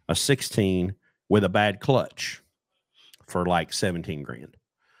 a 16 with a bad clutch for like 17 grand.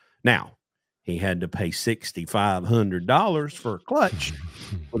 Now, he had to pay $6,500 for a clutch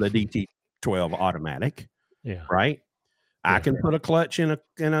with a DT12 automatic. Yeah. Right. Yeah. I can put a clutch in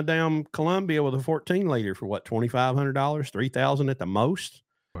a damn Columbia with a 14 liter for what, $2,500, $3,000 at the most.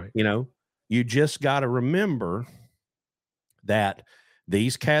 Right. You know, you just got to remember that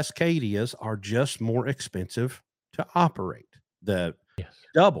these Cascadias are just more expensive to operate.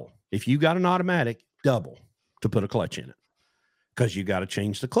 Double. If you got an automatic, double to put a clutch in it, because you got to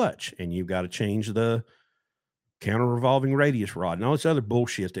change the clutch and you've got to change the counter revolving radius rod and all this other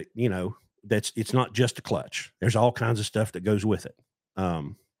bullshit that, you know, it's not just a clutch. There's all kinds of stuff that goes with it.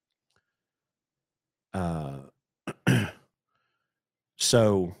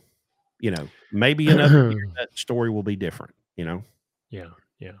 So, you know, maybe another year that story will be different, you know? Yeah.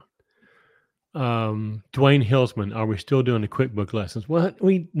 Dwayne Hillsman, are we still doing the QuickBook lessons? Well,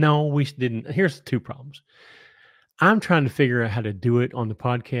 we didn't. Here's the two problems. I'm trying to figure out how to do it on the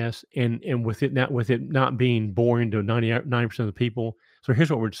podcast and with it not being boring to 99% of the people. So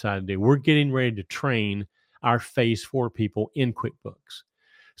here's what we're deciding to do. We're getting ready to train our phase 4 people in QuickBooks.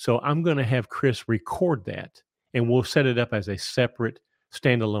 So I'm going to have Chris record that and we'll set it up as a separate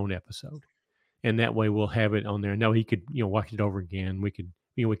standalone episode. And that way we'll have it on there. Now he could, watch it over again. We could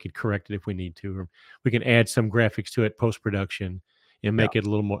correct it if we need to, or we can add some graphics to it post-production and make it a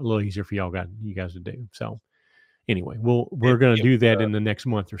little easier for you guys to do. So anyway, we're going to do that in the next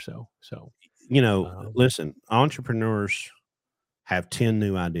month or so. So, listen, entrepreneurs have 10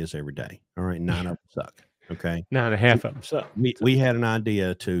 new ideas every day. All right. 9 of them suck. Okay. 9.5 of them suck. We had an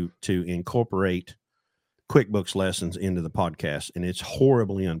idea to incorporate QuickBooks lessons into the podcast, and it's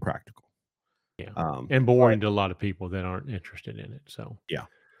horribly unpractical. Yeah. And boring to a lot of people that aren't interested in it. So, yeah.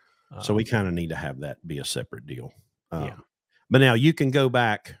 So we kind of need to have that be a separate deal. Yeah. But now you can go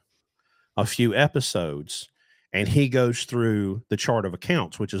back a few episodes and he goes through the chart of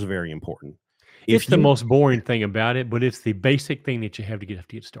accounts, which is very important. It's the most boring thing about it, but it's the basic thing that you have to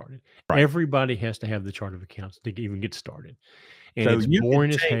get started. Right. Everybody has to have the chart of accounts to even get started. And so it's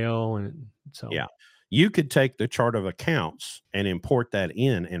boring as hell. And so, yeah, you could take the chart of accounts and import that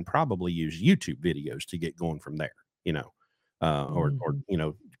in and probably use YouTube videos to get going from there, or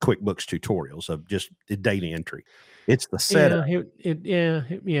QuickBooks tutorials of just data entry. It's the setup.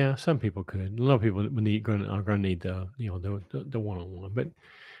 Yeah. Some people could. A lot of people are going to need the one-on-one, but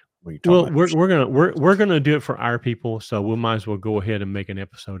we're gonna do it for our people, so we might as well go ahead and make an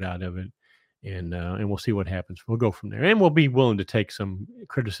episode out of it, and we'll see what happens. We'll go from there, and we'll be willing to take some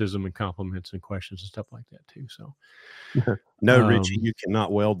criticism and compliments and questions and stuff like that too. So, no, Richie, you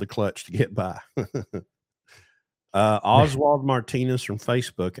cannot weld the clutch to get by. Oswald Martinez from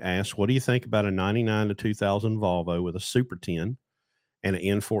Facebook asked, "What do you think about a 99 to 2000 Volvo with a Super 10 and an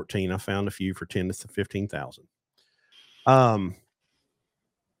N14? I found a few for 10 to 15,000."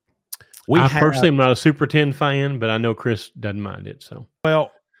 I personally am not a Super 10 fan, but I know Chris doesn't mind it. So,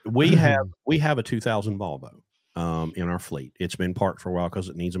 well, we have a 2000 Volvo in our fleet. It's been parked for a while because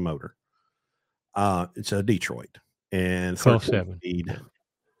it needs a motor. It's a Detroit and 12.7 speed.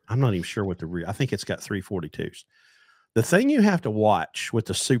 I'm not even sure what I think it's got 342s. The thing you have to watch with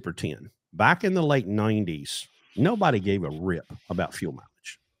the Super 10, back in the late 90s, nobody gave a rip about fuel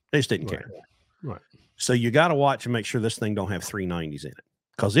mileage. They just didn't care. Right. So you got to watch and make sure this thing don't have 390s in it,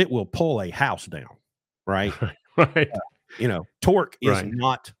 because it will pull a house down, right? Right. Torque is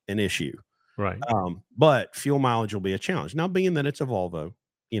not an issue. Right. But fuel mileage will be a challenge. Now, being that it's a Volvo,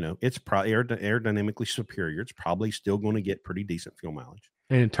 it's probably aerodynamically superior. It's probably still going to get pretty decent fuel mileage.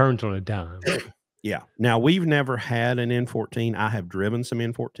 And it turns on a dime. Yeah. Now, we've never had an N14. I have driven some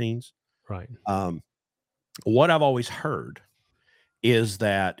N14s. Right. What I've always heard is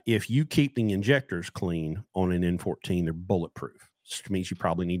that if you keep the injectors clean on an N14, they're bulletproof. Which means you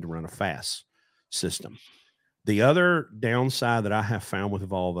probably need to run a fast system. The other downside that I have found with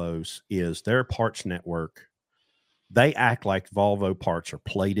Volvos is their parts network. They act like Volvo parts are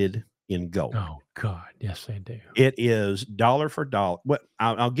plated in gold. Oh, God. Yes, they do. It is dollar for dollar. Well,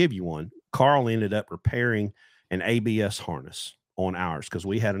 I'll give you one. Carl ended up repairing an ABS harness on ours because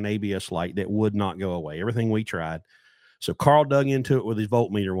we had an ABS light that would not go away. Everything we tried. So Carl dug into it with his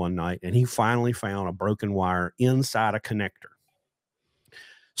voltmeter one night, and he finally found a broken wire inside a connector.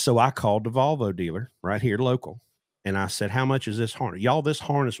 So I called the Volvo dealer right here local, and I said, how much is this harness? Y'all, this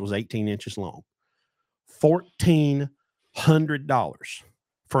harness was 18 inches long. $1,400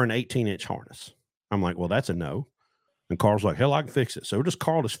 for an 18-inch harness. I'm like, well, that's a no. And Carl's like, hell, I can fix it. So just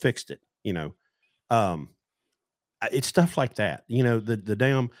Carl just fixed it, it's stuff like that, the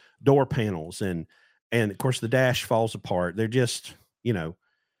damn door panels and of course the dash falls apart. They're just,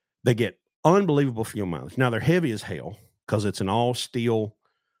 they get unbelievable fuel mileage. Now they're heavy as hell because it's an all steel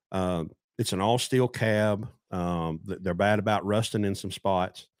cab. They're bad about rusting in some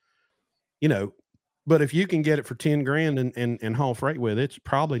spots, but if you can get it for 10 grand and haul freight with it, it's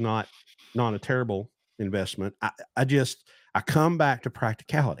probably not a terrible investment. I come back to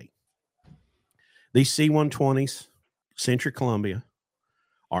practicality. These C-120s, Century Columbia,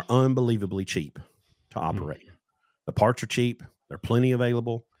 are unbelievably cheap to operate. The parts are cheap. They're plenty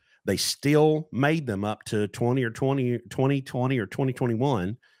available. They still made them up to 2020 or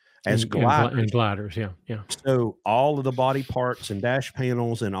 2021 as gliders. Yeah. So all of the body parts and dash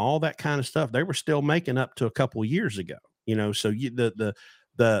panels and all that kind of stuff, they were still making up to a couple of years ago. So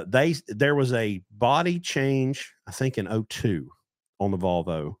there was a body change, I think in 2002 on the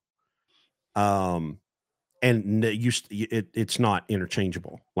Volvo. And it's not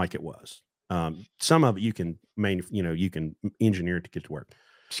interchangeable like it was. Some of it you can engineer it to get to work.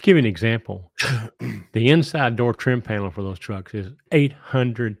 Just give you an example. The inside door trim panel for those trucks is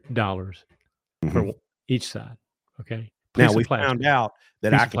 $800 for each side. Okay. Now we found out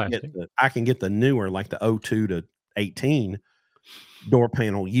that I can get the newer, like the 02 to 18 door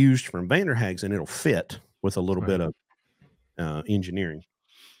panel used from Vanderhags, and it'll fit with a little bit of engineering.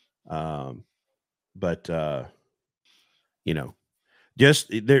 But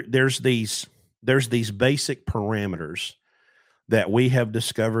just there's these basic parameters that we have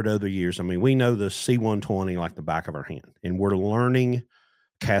discovered over the years. I mean, we know the C-120 like the back of our hand, and we're learning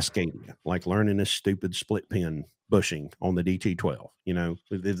Cascadia, like learning this stupid split pin bushing on the DT12,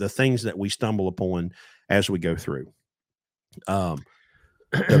 the things that we stumble upon as we go through. The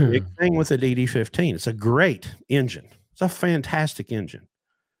big thing with the DD15, it's a great engine. It's a fantastic engine,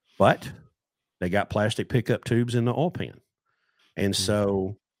 but they got plastic pickup tubes in the oil pan. And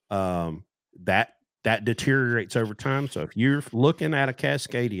so that deteriorates over time. So if you're looking at a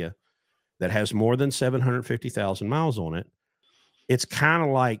Cascadia that has more than 750,000 miles on it, it's kind of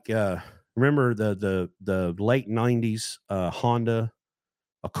like, remember the late 90s Honda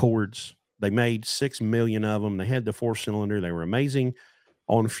Accords? They made 6 million of them. They had the 4-cylinder. They were amazing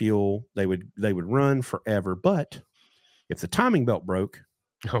on fuel. They would run forever. But if the timing belt broke,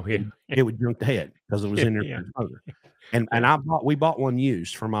 it would junk the head because it was in there. And we bought one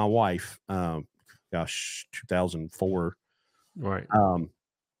used for my wife. 2004. Right.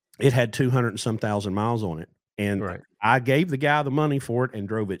 It had 200 and some thousand miles on it. And I gave the guy the money for it and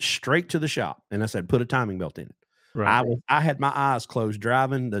drove it straight to the shop. And I said, put a timing belt in it. Right. I had my eyes closed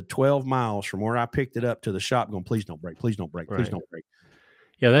driving the 12 miles from where I picked it up to the shop going, please don't break. Please don't break. Please don't break.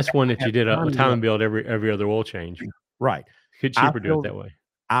 Yeah. That's one that you did a timing belt every other oil change. Right. Could cheaper do it that way.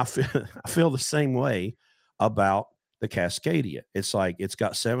 I feel the same way about the Cascadia. It's like, it's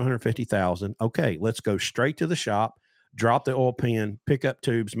got 750,000. Okay. Let's go straight to the shop, drop the oil pan, pick up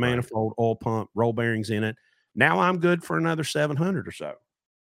tubes, manifold, oil pump, roll bearings in it. Now I'm good for another 700 or so.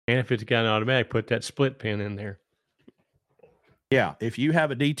 And if it's got an automatic, put that split pin in there. Yeah. If you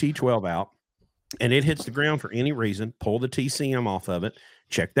have a DT12 out and it hits the ground for any reason, pull the TCM off of it,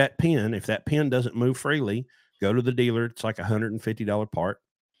 check that pin. If that pin doesn't move freely, go to the dealer. It's like $150 part.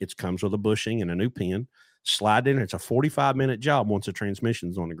 It comes with a bushing and a new pin. Slide in. It's a 45-minute job once the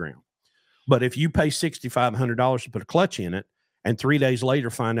transmission's on the ground. But if you pay $6,500 to put a clutch in it, and 3 days later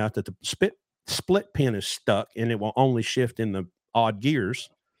find out that the split pin is stuck and it will only shift in the odd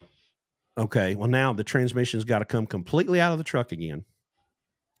gears, okay, well, now the transmission's got to come completely out of the truck again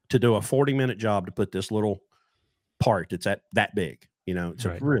to do a 40-minute job to put this little part that's that big. It's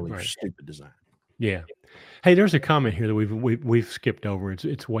a really stupid design. Yeah. Hey, there's a comment here that we've skipped over.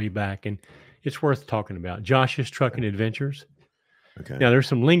 It's way back, and it's worth talking about. Josh's Trucking Adventures. Okay. Now, there's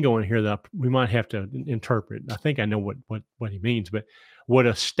some lingo in here that we might have to interpret. I think I know what he means, but what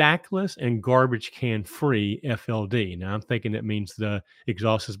a stackless and garbage can free FLD. Now, I'm thinking that means the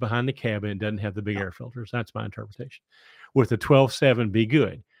exhaust is behind the cabin and doesn't have the big air filters. That's my interpretation. With a 12.7, be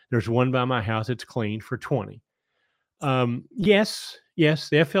good. There's one by my house. It's clean for 20. Yes, the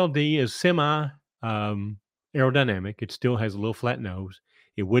FLD is semi aerodynamic. It still has a little flat nose.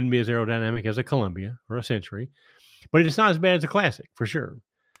 It wouldn't be as aerodynamic as a Columbia or a Century, but it's not as bad as a Classic for sure.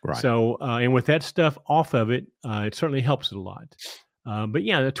 Right. So, and with that stuff off of it, it certainly helps it a lot. But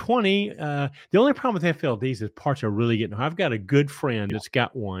yeah, the 20, the only problem with FLDs is parts are really getting. I've got a good friend that's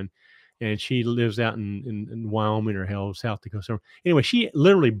got one, and she lives out in Wyoming or hell, South Dakota. So anyway, she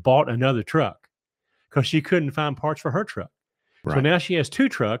literally bought another truck because she couldn't find parts for her truck. So Right. now she has two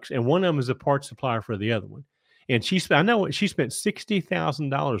trucks, and one of them is a parts supplier for the other one. And I know she spent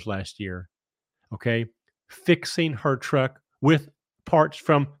 $60,000 last year, okay, fixing her truck with parts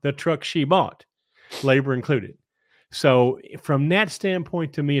from the truck she bought, labor included. So from that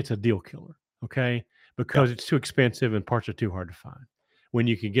standpoint, to me, it's a deal killer, okay, because it's too expensive and parts are too hard to find. When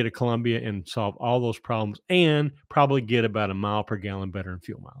you can get a Columbia and solve all those problems and probably get about a mile per gallon better in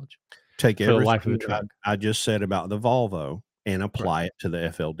fuel mileage Take for the life of the everything truck. I just said about the Volvo and apply it to the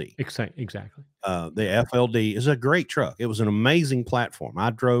FLD. Exactly. The FLD is a great truck. It was an amazing platform. I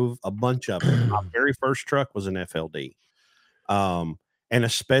drove a bunch of them. My very first truck was an FLD. And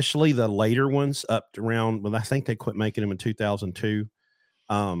especially the later ones up to around, well, I think they quit making them in 2002.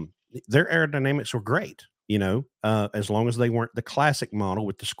 Their aerodynamics were great, as long as they weren't the classic model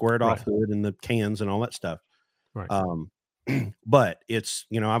with the squared off hood and the cans and all that stuff. Right. But it's,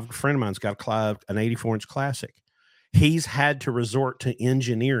 I've a friend of mine's got an 84-inch classic. He's had to resort to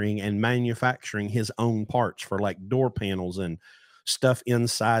engineering and manufacturing his own parts for like door panels and stuff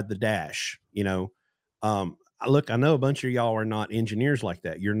inside the dash, Look, I know a bunch of y'all are not engineers like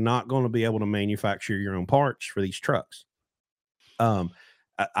that. You're not going to be able to manufacture your own parts for these trucks.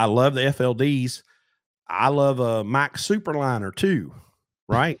 I love the FLDs. I love a Mack Superliner too,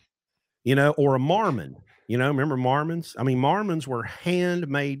 right? Or a Marmon. Remember Marmons? I mean, Marmons were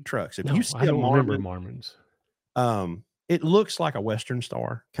handmade trucks. If you see I don't a remember Marmon, Marmons. It looks like a Western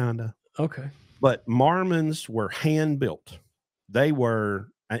Star, kind of. Okay. But Marmons were hand built. They were,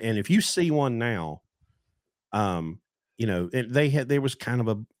 and if you see one now, there was kind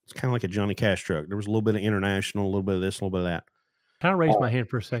of like a Johnny Cash truck. There was a little bit of International, a little bit of this, a little bit of that. Can I raise my hand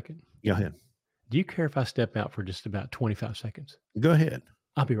for a second? Go ahead. Do you care if I step out for just about 25 seconds? Go ahead.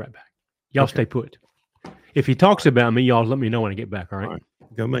 I'll be right back. Y'all stay put. If he talks about me, y'all let me know when I get back. All right.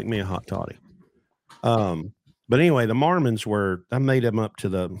 Go make me a hot toddy. But anyway, the Marmons I made them up to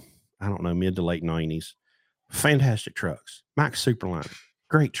the, I don't know, mid to late 90s. Fantastic trucks. Mack Superliner.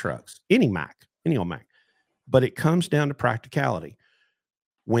 Great trucks. Any old Mack. But it comes down to practicality.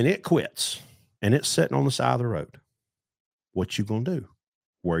 When it quits and it's sitting on the side of the road, what you going to do?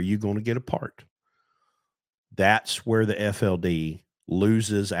 Where are you going to get a part? That's where the FLD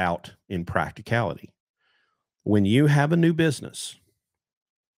loses out in practicality. When you have a new business,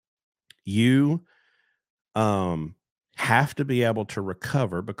 you have to be able to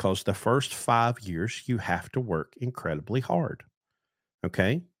recover, because the first 5 years you have to work incredibly hard.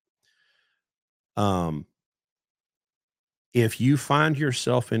 Okay. If you find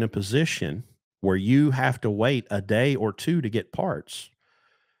yourself in a position where you have to wait a day or two to get parts,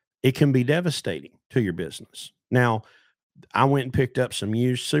 it can be devastating to your business. Now, I went and picked up some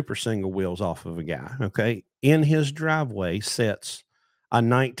used super single wheels off of a guy. Okay. In his driveway sits a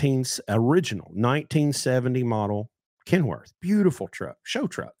original 1970 model Kenworth. Beautiful truck, show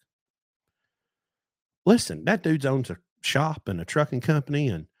truck. Listen, that dude's owns a shop and a trucking company,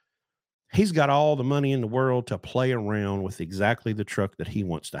 and he's got all the money in the world to play around with exactly the truck that he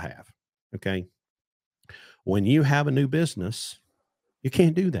wants to have. Okay. When you have a new business, you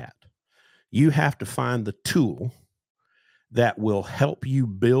can't do that. You have to find the tool that will help you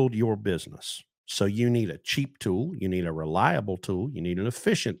build your business. So you need a cheap tool, you need a reliable tool, you need an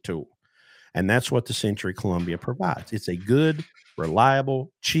efficient tool. And that's what the Century Columbia provides. It's a good,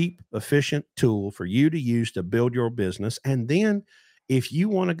 reliable, cheap, efficient tool for you to use to build your business. And then if you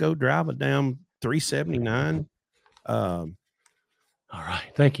want to go drive a damn 379, all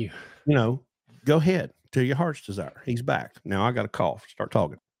right, thank you. Go ahead to your heart's desire. He's back. Now I got a call. Start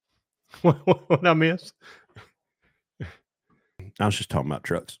talking. What I miss? I was just talking about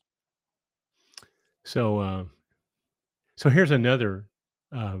trucks. So here's another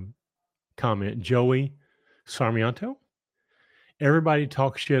comment. Joey Sarmiento. Everybody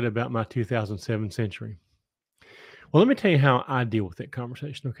talks shit about my 2007 Century. Well, let me tell you how I deal with that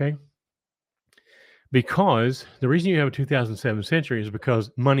conversation, okay? Because the reason you have a 2007 Century is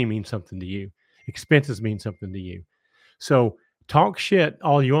because money means something to you. Expenses mean something to you. So talk shit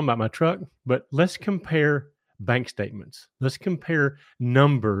all you want about my truck, but let's compare bank statements. Let's compare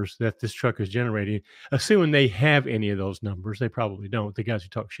numbers that this truck is generating, assuming they have any of those numbers. They probably don't, the guys who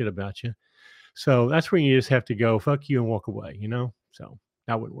talk shit about you. So that's where you just have to go, fuck you and walk away, So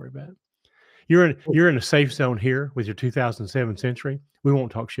I wouldn't worry about it. You're in a safe zone here with your 2007 Century. We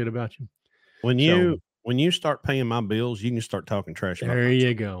won't talk shit about you. When you when you start paying my bills, you can start talking trash about There my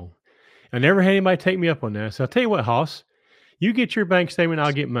you go. I never had anybody take me up on that. So I'll tell you what, Hoss, you get your bank statement,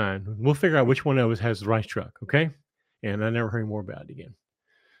 I'll get mine. We'll figure out which one of us has the right truck. Okay. And I never heard more about it again.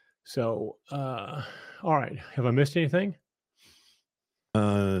 So, all right. Have I missed anything?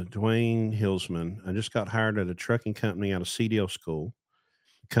 Dwayne Hillsman. I just got hired at a trucking company out of CDL school.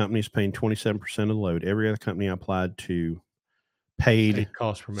 The company's paying 27% of the load. Every other company I applied to paid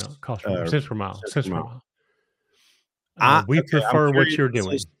Cost per mile, cents per mile, cents per mile. We I'm prefer what curious. you're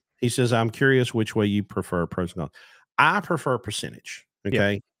doing. He says, I'm curious which way you prefer, pros and cons. I prefer percentage.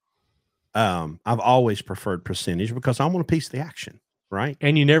 Okay. I've always preferred percentage because I want a piece of the action. Right.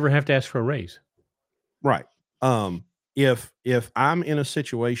 And you never have to ask for a raise. Right. If I'm in a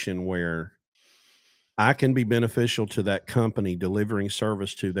situation where I can be beneficial to that company delivering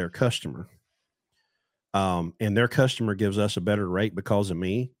service to their customer, and their customer gives us a better rate because of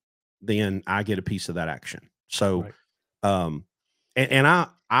me, then I get a piece of that action. So, Right. And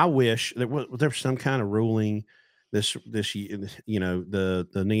I wish there was some kind of ruling. This you know, the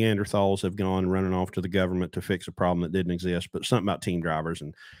Neanderthals have gone running off to the government to fix a problem that didn't exist, but something about team drivers,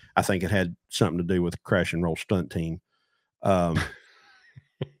 and I think it had something to do with crash and roll stunt team,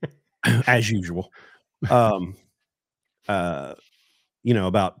 as usual. You know,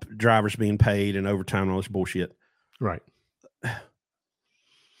 about drivers being paid and overtime and all this bullshit. Right.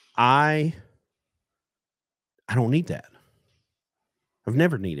 I don't need that. I've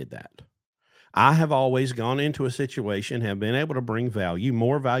never needed that. I have always gone into a situation, have been able to bring value,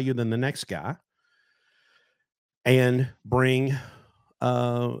 more value than the next guy, and bring,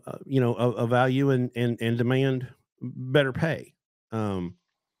 you know, a value and demand better pay.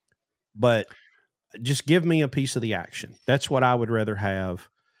 But just give me a piece of the action. That's what I would rather have,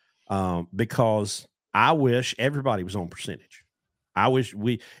 because I wish everybody was on percentage. I wish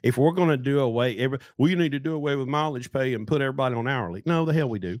if we're going to do away, we need to do away with mileage pay and put everybody on hourly. No, the hell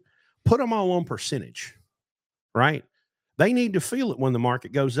we do. Put them all on percentage, right? They need to feel it when the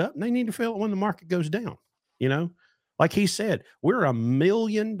market goes up, and they need to feel it when the market goes down. You know, like he said, we're $1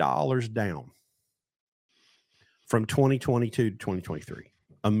 million down from 2022 to 2023.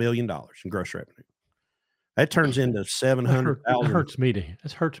 $1 million in gross revenue. That turns into 700,000. That hurts me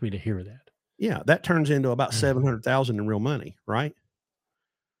to hear that. Yeah, that turns into about 700,000 in real money, right?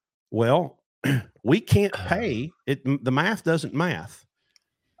 Well, we can't pay it. The math doesn't math.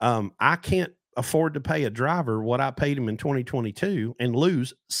 I can't afford to pay a driver what I paid him in 2022 and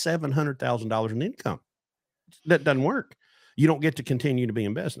lose $700,000 in income. That doesn't work. You don't get to continue to be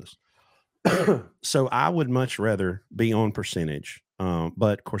in business. So I would much rather be on percentage.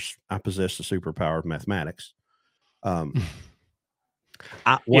 But of course, I possess the superpower of mathematics. And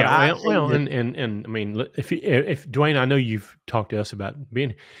I mean, if Dwayne, I know you've talked to us about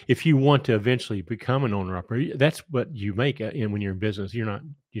if you want to eventually become an owner operator, that's what you make. And when you're in business, you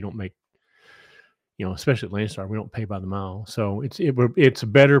don't make, you know, especially at Landstar, we don't pay by the mile. So it's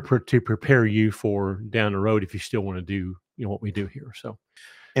better to prepare you for down the road if you still want to do, you know, what we do here. So,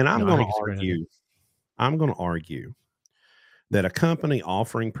 and I'm going to argue that a company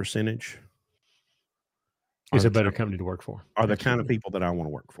offering percentage is a better company to work for. Are the kind of people that I want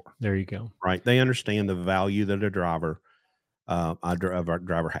to work for. There you go. Right. They understand the value that a driver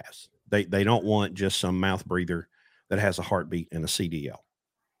has. They don't want just some mouth breather that has a heartbeat and a CDL.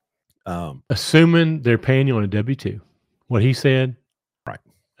 Assuming they're paying you on a W-2, what he said, right?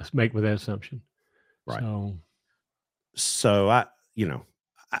 Let's make with that assumption, right? So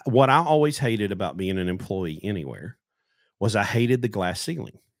what I always hated about being an employee anywhere was I hated the glass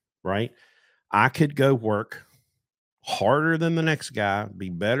ceiling. Right? I could go work harder than the next guy, be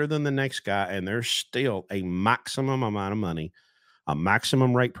better than the next guy, and there's still a maximum amount of money, a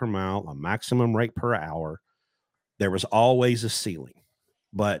maximum rate per mile, a maximum rate per hour. There was always a ceiling.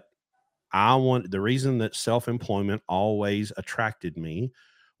 But the reason that self-employment always attracted me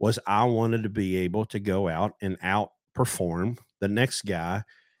was I wanted to be able to go out and outperform the next guy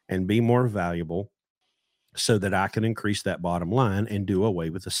and be more valuable so that I can increase that bottom line and do away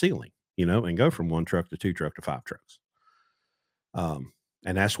with the ceiling, you know, and go from 1 truck to 2 truck to 5 trucks. And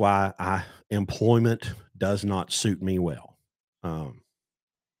that's why employment does not suit me well.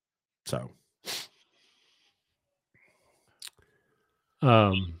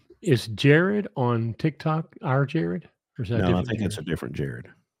 Is Jared on TikTok our Jared? Or is that no, I think it's a different Jared.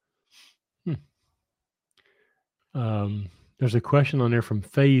 There's a question on there from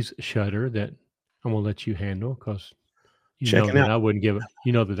Phase Shutter that I'm gonna let you handle because you know that I wouldn't give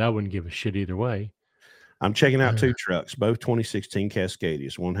a shit either way. I'm checking out 2 trucks, both 2016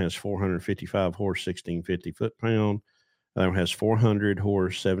 Cascadias. One has 455 horse, 1650 foot-pound. The other one has 400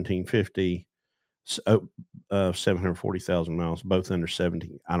 horse, 1750. 740,000 miles, both under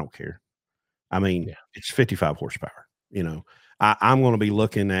 70. I don't care. I mean, Yeah. it's 55 horsepower. You know, I'm going to be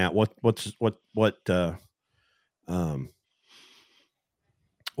looking at what's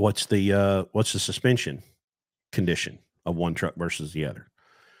the suspension condition of one truck versus the other.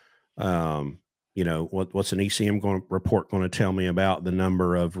 You know, what's an ECM report going to tell me about the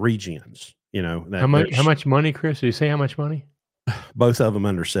number of regens? You know, How much money, Chris? Did you say how much money? Both of them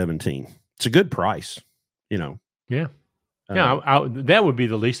under 17. It's a good price. You know. Yeah. Yeah, that would be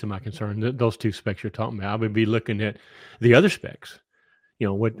the least of my concern. Those two specs you're talking about, I would be looking at the other specs. You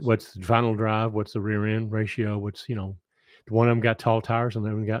know, what's the final drive? What's the rear end ratio? What's, you know, one of them got tall tires and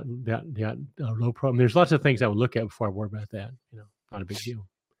then we got low problem. There's lots of things I would look at before I worry about that. You know, not a big deal.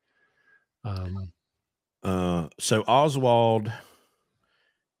 So Oswald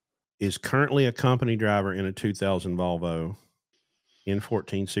is currently a company driver in a 2000 Volvo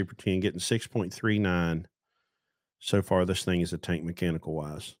N14 Super 10, getting 6.39. So far, this thing is a tank mechanical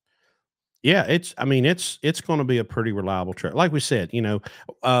wise. Yeah, it's going to be a pretty reliable truck. Like we said, you know,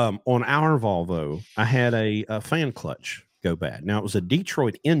 on our Volvo, I had a fan clutch go bad. Now, it was a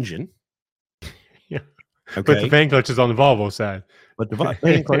Detroit engine. Yeah. Okay. But the fan clutch is on the Volvo side. But the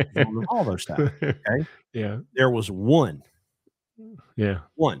fan clutch is on the Volvo side. Okay. Yeah. There was one. Yeah.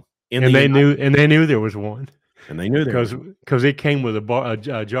 One. And they knew there was one. And they knew there because it came with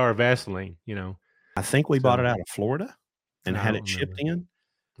a jar of Vaseline, you know. I think we bought it out of Florida and had it shipped in.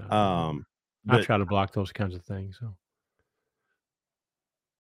 I try to block those kinds of things. So.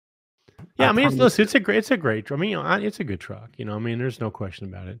 Yeah, I mean, it's a great. I mean, it's a good truck. You know, I mean, there's no question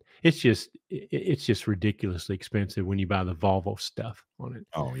about it. It's just ridiculously expensive when you buy the Volvo stuff on it.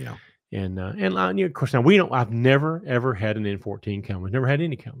 Oh yeah, and of course now I've never ever had an N14 Cummins, never had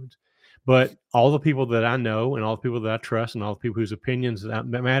any Cummins, but all the people that I know and all the people that I trust and all the people whose opinions that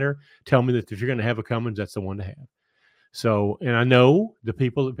matter tell me that if you're going to have a Cummins, that's the one to have. So, and I know the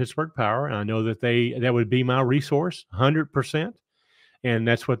people at Pittsburgh Power, and I know that that would be my resource 100%. And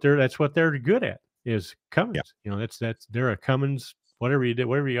that's what they're good at is Cummins. Yeah. You know, they're a Cummins, whatever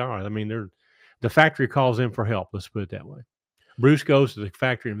you are. I mean, the factory calls in for help. Let's put it that way. Bruce goes to the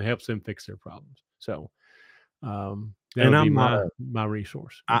factory and helps them fix their problems. So, that would be my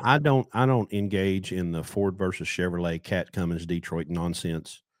resource. I don't engage in the Ford versus Chevrolet Cat Cummins Detroit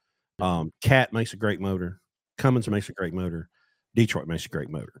nonsense. Cat makes a great motor. Cummins makes a great motor. Detroit makes a great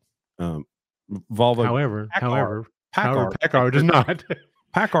motor. Volvo. However, PACCAR does not.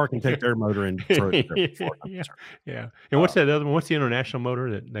 PACCAR can take their motor and throw it. Yeah. And what's that other one? What's the international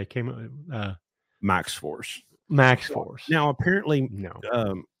motor that they came up with? MaxxForce. MaxxForce. Now, apparently,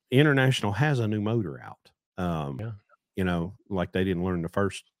 International has a new motor out. You know, like they didn't learn the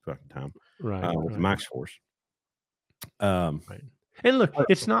first fucking time. Right. With MaxxForce. Right. And look,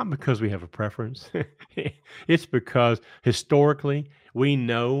 it's not because we have a preference. It's because historically we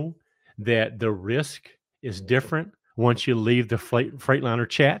know that the risk is different once you leave the Freightliner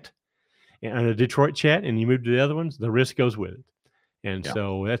chat and the Detroit chat and you move to the other ones, the risk goes with it. And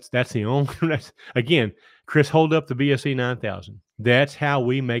so that's the only, again, Chris, hold up the BSE 9000. That's how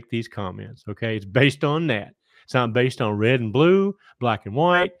we make these comments. Okay. It's based on that. It's not based on red and blue, black and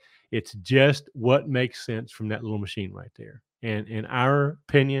white. It's just what makes sense from that little machine right there. And in our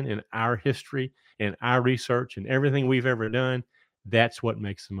opinion, in our history, and our research, and everything we've ever done, that's what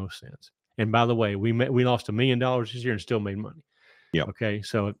makes the most sense. And by the way, we lost $1 million this year and still made money. Yeah. Okay.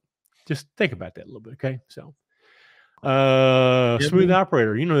 So just think about that a little bit. Okay. So, Smooth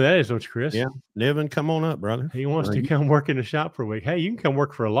Operator, you know who that is, don't you, Chris? Yeah. Nevin, come on up, brother. He wants to come work in the shop for a week. Hey, you can come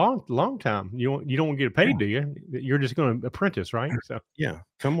work for a long time. You don't want to get paid, do you? You're just going to apprentice, right? So yeah,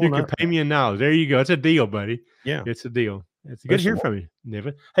 come on. You can pay me in knowledge. There you go. It's a deal, buddy. Yeah, it's a deal. It's good to hear from you,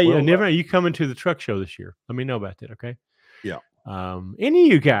 Nevin. Hey, Nevin, are you coming to the truck show this year? Let me know about that. Okay. Yeah. Any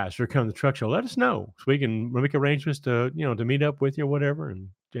of you guys are coming to the truck show, let us know so we can make arrangements to meet up with you or whatever,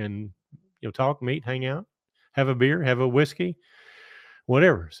 and talk, meet, hang out, have a beer, have a whiskey,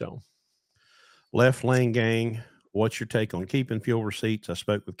 whatever. So, Left Lane Gang, what's your take on keeping fuel receipts? I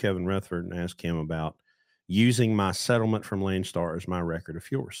spoke with Kevin Rutherford and asked him about using my settlement from Landstar as my record of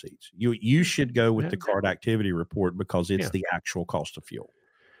fuel receipts. You should go with the card activity report because it's the actual cost of fuel.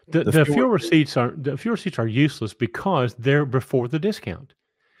 The fuel receipts are useless because they're before the discount.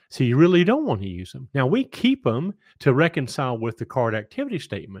 So you really don't want to use them. Now we keep them to reconcile with the card activity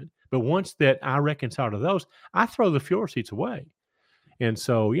statement, but once that I reconcile to those, I throw the fuel receipts away. And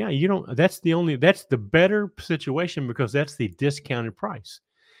so that's the better situation because that's the discounted price.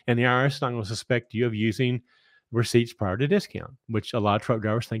 And the IRS is not going to suspect you of using receipts prior to discount, which a lot of truck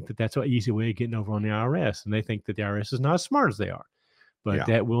drivers think that that's an easy way of getting over on the IRS. And they think that the IRS is not as smart as they are. But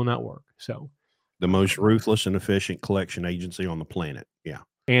that will not work. So The most ruthless and efficient collection agency on the planet. Yeah.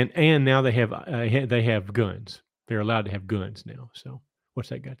 And now they have guns. They're allowed to have guns now. So what's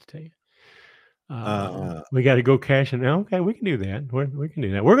that got to tell you? We got to go cash in. Okay, we can do that. We can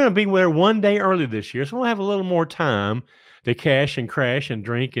do that. We're going to be there one day early this year, so we'll have a little more time to cash and crash and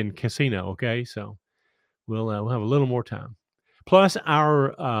drink and casino. Okay, so we'll have a little more time. Plus,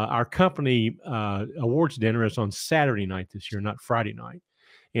 our company awards dinner is on Saturday night this year, not Friday night,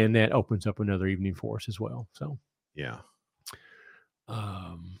 and that opens up another evening for us as well. So yeah.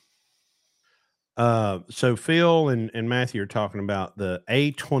 So Phil and Matthew are talking about the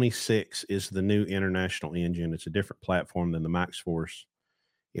A26 is the new international engine. It's a different platform than the MaxxForce.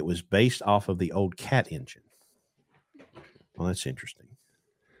 It was based off of the old Cat engine. Well, that's interesting.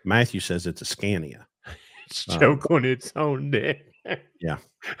 Matthew says it's a Scania. It's joke on its own day. Yeah.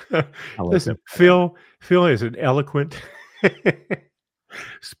 Listen, Phil is an eloquent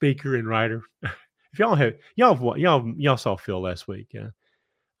speaker and writer. If y'all saw Phil last week, yeah.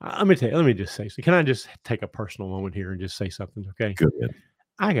 Let me just say something. Can I just take a personal moment here and just say something? Okay. Good.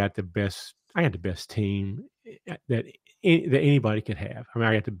 I got the best team that anybody could have. I mean,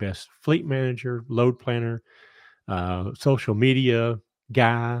 I got the best fleet manager, load planner, social media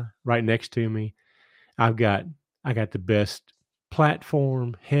guy right next to me. I got the best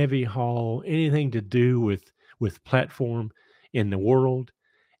platform, heavy haul, anything to do with platform in the world.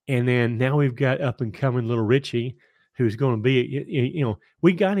 And then now we've got up and coming little Richie, who's going to be,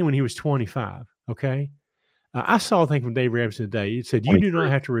 we got him when he was 25. Okay. I saw a thing from Dave Ramsey today. It said, 23. You do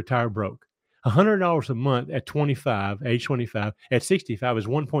not have to retire broke. $100 a month at 25, age 25, at 65 is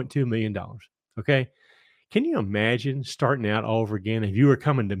 $1.2 million. Okay. Can you imagine starting out all over again? If you were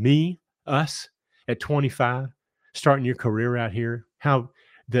coming to us at 25, starting your career out here, how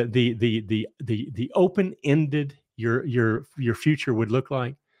the open-ended your future would look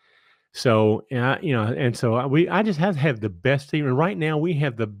like. So, I just have to have the best team. And right now we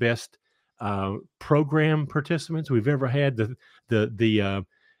have the best program participants we've ever had. The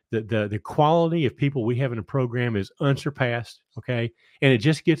quality of people we have in a program is unsurpassed. Okay. And it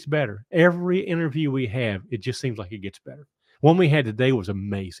just gets better. Every interview we have, it just seems like it gets better. One we had today was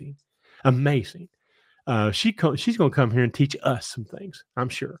amazing. Amazing. She's going to come here and teach us some things, I'm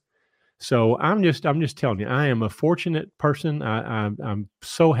sure. So I'm just telling you, I am a fortunate person. I'm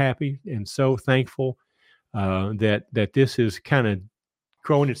so happy and so thankful that this is kind of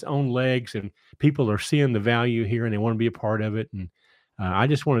growing its own legs and people are seeing the value here and they want to be a part of it. And I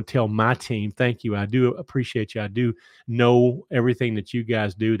just want to tell my team, thank you. I do appreciate you. I do know everything that you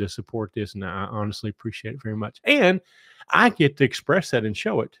guys do to support this, and I honestly appreciate it very much. And I get to express that and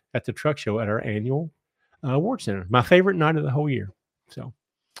show it at the truck show at our annual award center. My favorite night of the whole year. So.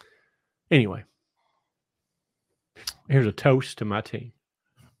 Anyway, here's a toast to my team.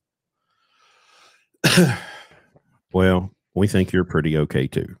 Well, we think you're pretty okay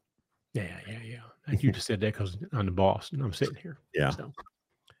too. Yeah. You just said that because I'm the boss and I'm sitting here. Yeah. So.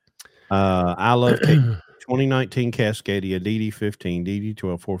 I love 2019 Cascadia DD15,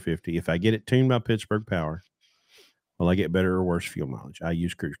 DD12 450. If I get it tuned by Pittsburgh Power, will I get better or worse fuel mileage? I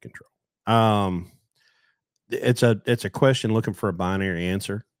use cruise control. It's a question looking for a binary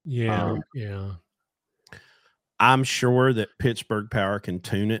answer. Yeah. I'm sure that Pittsburgh Power can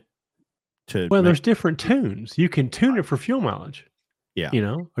tune it to. Well, there's different tunes. You can tune it for fuel mileage. Yeah.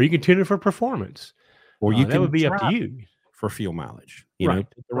 Or you can tune it for performance. Or you that would be up to you for fuel mileage. You know,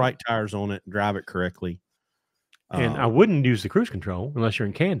 put the right tires on it, drive it correctly. And I wouldn't use the cruise control unless you're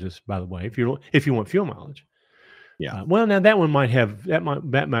in Kansas, by the way, if you want fuel mileage. Yeah. Well, now that one might have that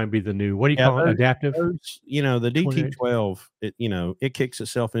might be the new, what do you call it? Adaptive. The DT12, it kicks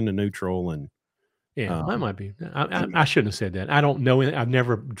itself into neutral and that might be. I shouldn't have said that. I don't know. I've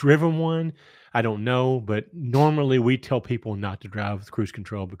never driven one. I don't know, but normally we tell people not to drive with cruise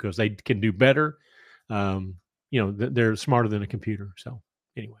control because they can do better. They're smarter than a computer. So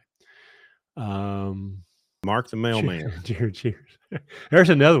anyway, Mark the mailman. Cheers. There's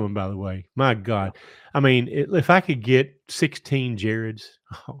another one, by the way. My God. I mean, if I could get 16 Jareds,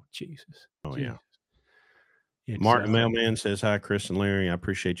 oh, Jesus. Oh, Jesus. Yeah. Mark the mailman says, hi, Chris and Larry. I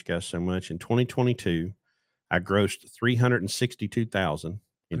appreciate you guys so much. In 2022, I grossed $362,000.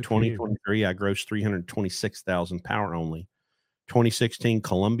 In 2023, I grossed $326,000 power only. 2016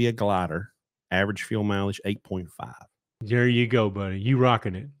 Columbia Glider, average fuel mileage 8.5. There you go, buddy. You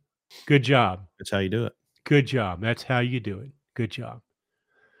rocking it. Good job. That's how you do it. Good job. That's how you do it. Good job.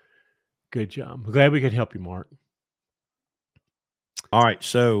 I'm glad we could help you, Mark. All right.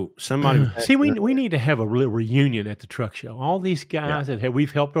 So somebody see, we need to have a reunion at the truck show. All these guys that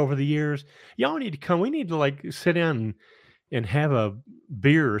we've helped over the years, y'all need to come. We need to sit down and have a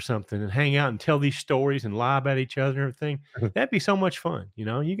beer or something and hang out and tell these stories and lie about each other and everything. That'd be so much fun.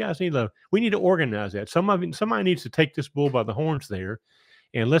 You guys we need to organize that. Somebody needs to take this bull by the horns there,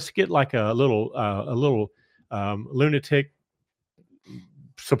 and let's get like a little lunatic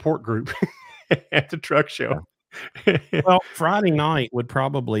support group at the truck show. Well, Friday night would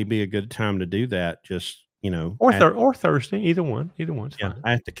probably be a good time to do that. Just, or Thursday, either one's fine.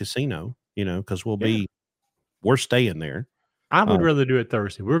 At the casino, because we're staying there. I would rather do it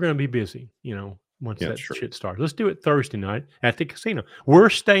Thursday. We're going to be busy, once that shit starts. Let's do it Thursday night at the casino. We're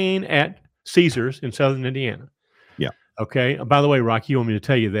staying at Caesars in Southern Indiana. Yeah. Okay. By the way, Rocky, you want me to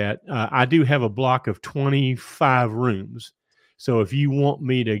tell you that I do have a block of 25 rooms. So if you want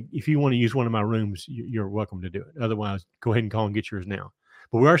to use one of my rooms, you're welcome to do it. Otherwise, go ahead and call and get yours now.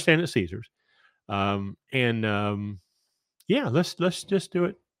 But we are staying at Caesars. Let's just do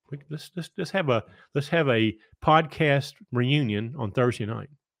it. Let's have a podcast reunion on Thursday night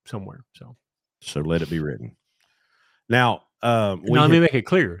somewhere. So let it be written. Now, let me make it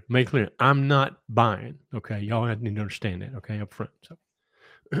clear. I'm not buying. Okay, y'all need to understand that. Okay, up front.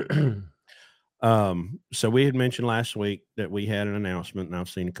 So we had mentioned last week that we had an announcement, and I've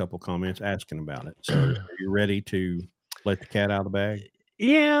seen a couple comments asking about it. So are you ready to let the cat out of the bag?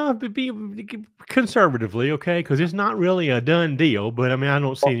 Yeah, be conservatively, okay, because it's not really a done deal. But I mean, I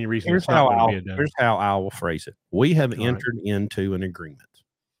don't see any reason. Here's how I will phrase it. We have entered into an agreement,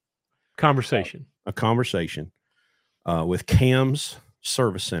 a conversation with Cam's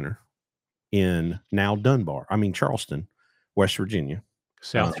Service Center in Charleston, West Virginia,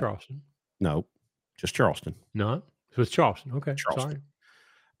 South Charleston. No, just Charleston. No, so it's Charleston. Okay, Charleston.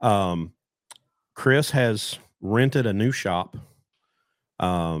 Sorry. Chris has rented a new shop.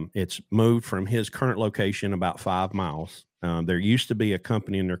 It's moved from his current location about 5 miles. There used to be a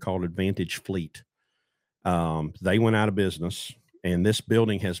company in there called Advantage Fleet. They went out of business, and this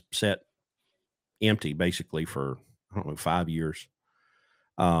building has sat empty basically for 5 years.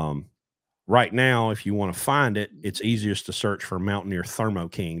 Right now, if you want to find it, it's easiest to search for Mountaineer Thermo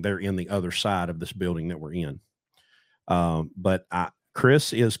King. They're in the other side of this building that we're in. But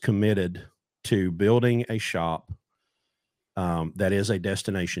Chris is committed to building a shop that is a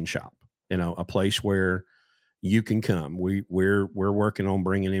destination shop, a place where you can come. We're working on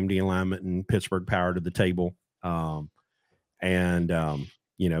bringing MD Alignment and Pittsburgh Power to the table. These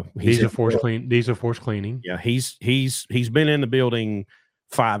are force cleaning. Yeah, he's been in the building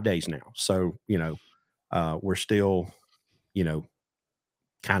 5 days now. So, we're still,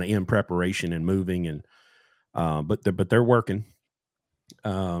 kind of in preparation and moving but they're working.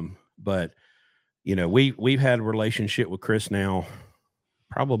 We've had a relationship with Chris now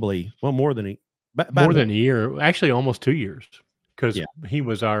probably more than a year, actually almost 2 years, because he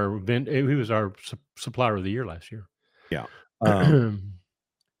was our supplier of the year last year. Yeah.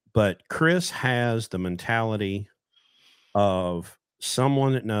 But Chris has the mentality of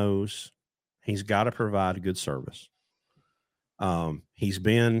someone that knows he's got to provide a good service. He's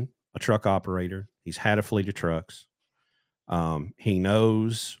been a truck operator. He's had a fleet of trucks. He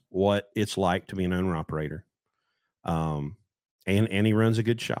knows what it's like to be an owner operator. And he runs a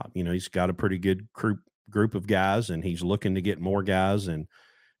good shop. He's got a pretty good group of guys, and he's looking to get more guys, and,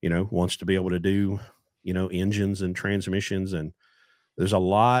 wants to be able to do, engines and transmissions. And there's a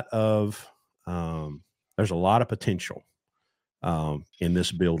lot of potential in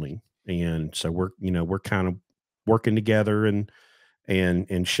this building. And so we're kind of working together and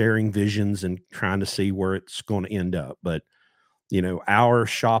sharing visions and trying to see where it's going to end up. But, our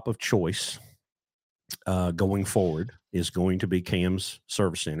shop of choice going forward is going to be Cam's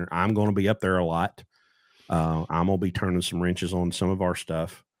Service Center. I'm going to be up there a lot. I'm going to be turning some wrenches on some of our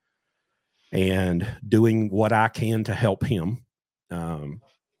stuff and doing what I can to help him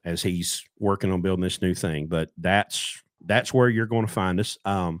as he's working on building this new thing. But that's where you're going to find us.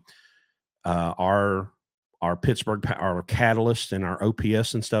 Our Pittsburgh, our catalyst and our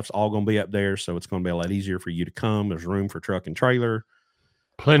OPS and stuff's all going to be up there. So it's going to be a lot easier for you to come. There's room for truck and trailer.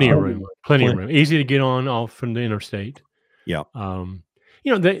 Plenty of room. Easy to get on off from the interstate. Yeah.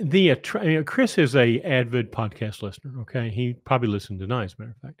 Chris is a avid podcast listener. Okay. He probably listened tonight, as a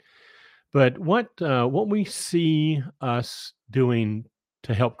matter of fact. But what we see us doing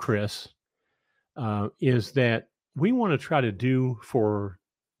to help Chris is that we want to try to do for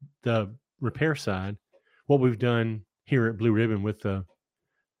the repair side what we've done here at Blue Ribbon with the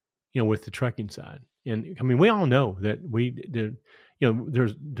trucking side. And I mean, we all know that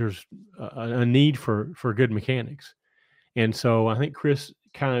there's a need for good mechanics. And so I think Chris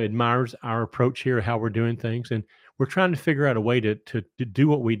kind of admires our approach here, how we're doing things. And we're trying to figure out a way to do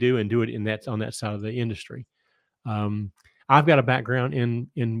what we do and do it on that side of the industry. I've got a background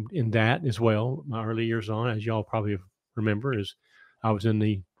in that as well. My early years on, as y'all probably remember, is I was in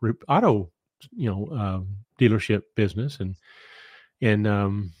the auto, dealership business, and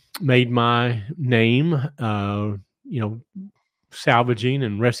made my name, salvaging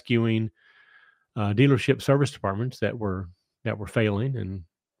and rescuing dealership service departments that were failing. And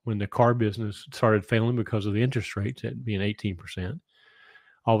when the car business started failing because of the interest rates at being 18%,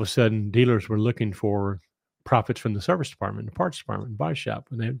 all of a sudden dealers were looking for profits from the service department, the parts department, body shop,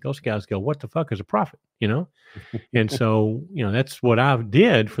 and those guys go, "What the fuck is a profit?" And so that's what I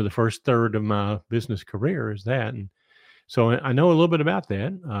did for the first third of my business career, is that. And so I know a little bit about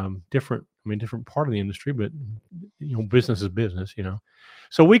that. Different part of the industry, but business is business.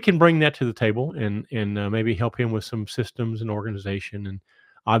 So we can bring that to the table and maybe help him with some systems and organization, and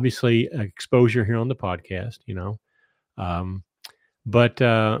obviously exposure here on the podcast.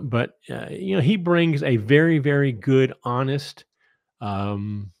 He brings a very, very good, honest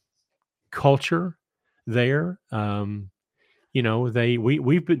culture there.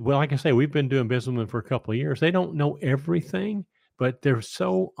 We've been, well, like I say, we've been doing business with them for a couple of years. They don't know everything, but they're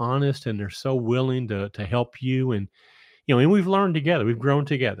so honest and they're so willing to help you. And and we've learned together, we've grown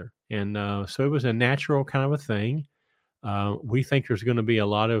together, and so it was a natural kind of a thing. We think there's going to be a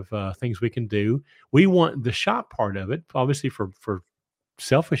lot of things we can do. We want the shop part of it, obviously for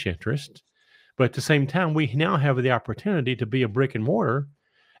selfish interest, but at the same time, we now have the opportunity to be a brick and mortar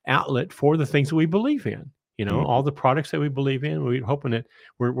outlet for the things that we believe in. All the products that we believe in. We're hoping that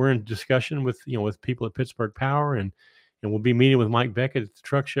we're in discussion with with people at Pittsburgh Power, and we'll be meeting with Mike Beckett at the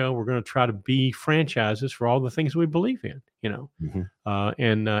truck show. We're going to try to be franchises for all the things we believe in. And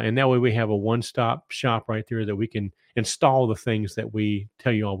that way we have a one-stop shop right there that we can install the things that we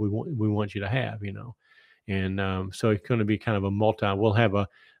tell you all we want you to have. And so it's going to be kind of a we'll have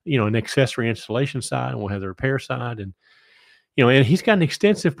an accessory installation side, and we'll have the repair side, and and he's got an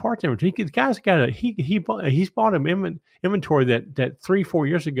extensive parts inventory. The guy's got he's bought an inventory that 3-4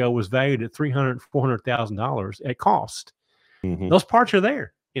 years ago was valued at $300,000-$400,000 at cost. Mm-hmm. Those parts are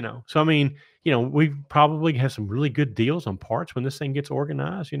there. So we probably have some really good deals on parts when this thing gets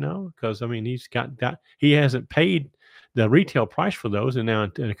organized. Because he's got that, he hasn't paid the retail price for those in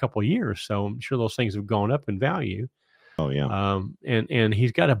a couple of years, so I'm sure those things have gone up in value. Oh yeah. And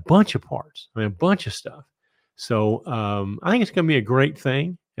he's got a bunch of parts, a bunch of stuff. So I think it's going to be a great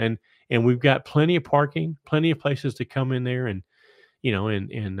thing, and we've got plenty of parking, plenty of places to come in there, and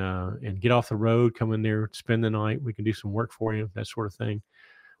and get off the road, come in there, spend the night. We can do some work for you, that sort of thing.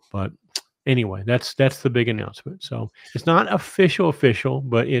 But anyway, that's the big announcement. So it's not official,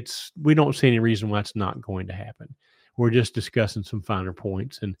 but we don't see any reason why it's not going to happen. We're just discussing some finer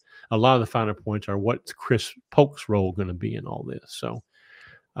points, and a lot of the finer points are what's Chris Polk's role going to be in all this. So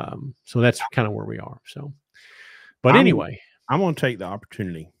that's kind of where we are. So. But anyway, I'm going to take the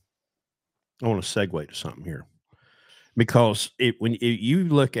opportunity. I want to segue to something here, because when you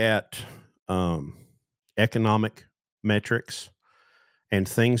look at economic metrics and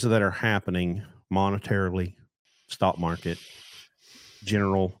things that are happening monetarily, stock market,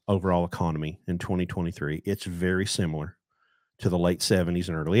 general overall economy in 2023, it's very similar to the late 70s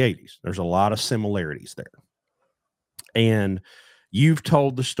and early 80s. There's a lot of similarities there. And you've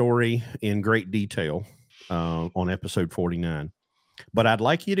told the story in great detail on episode 49, but I'd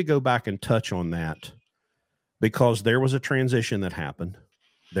like you to go back and touch on that, because there was a transition that happened.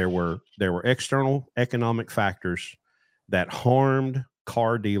 There were external economic factors that harmed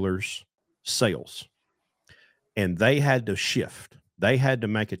car dealers' sales, and they had to shift. They had to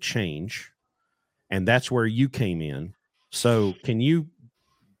make a change, and that's where you came in. So can you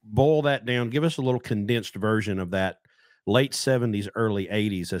boil that down? Give us a little condensed version of that late 70s, early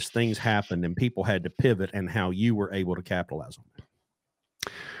 80s, as things happened and people had to pivot, and how you were able to capitalize on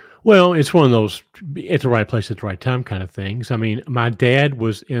that. Well, it's one of those at the right place at the right time kind of things. My dad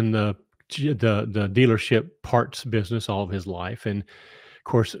was in the dealership parts business all of his life. And of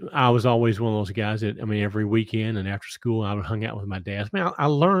course, I was always one of those guys that, every weekend and after school, I would hang out with my dad. I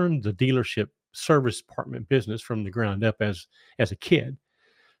learned the dealership service department business from the ground up as a kid.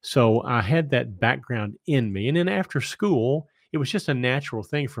 So I had that background in me. And then after school, it was just a natural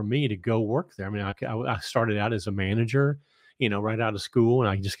thing for me to go work there. I started out as a manager, right out of school, and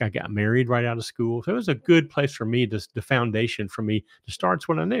I got married right out of school. So it was a good place for me, the foundation for me to start. It's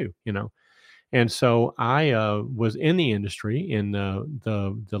what I knew, And so I was in the industry in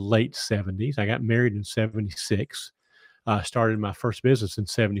the late 70s. I got married in 76. Started my first business in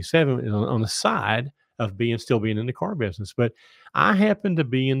 77 on the side of still being in the car business. But I happened to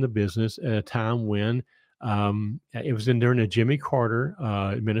be in the business at a time when It was during the Jimmy Carter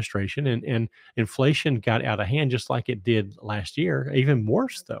administration, and inflation got out of hand just like it did last year, even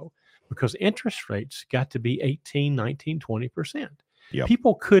worse though, because interest rates got to be 18, 19, 20%. Yep.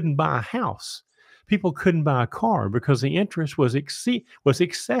 People couldn't buy a house. People couldn't buy a car because the interest was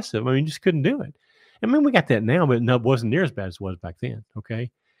excessive. I mean, just couldn't do it. I mean, we got that now, but it wasn't near as bad as it was back then.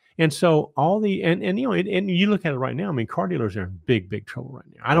 Okay. And so and you look at it right now. I mean, car dealers are in big trouble right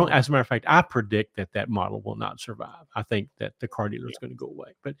now. As a matter of fact, I predict that model will not survive. I think that the car dealer is going to go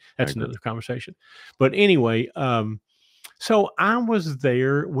away, but that's another conversation. But anyway, so I was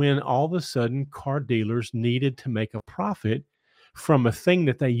there when all of a sudden car dealers needed to make a profit from a thing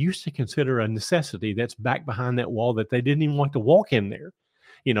that they used to consider a necessity that's back behind that wall that they didn't even want to walk in there.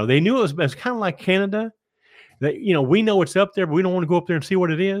 They knew it was kind of like Canada. That, we know it's up there, but we don't want to go up there and see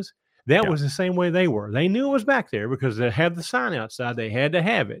what it is. That was the same way they were. They knew it was back there because they had the sign outside. They had to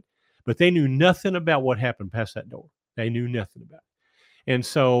have it, but they knew nothing about what happened past that door. They knew nothing about it. And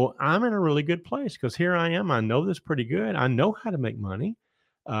so I'm in a really good place because here I am. I know this pretty good. I know how to make money.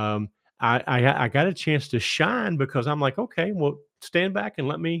 I got a chance to shine because I'm like, okay, well, stand back and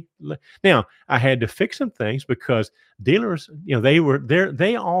let me. Now I had to fix some things because dealers, they were there.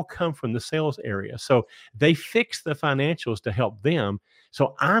 They all come from the sales area, so they fix the financials to help them.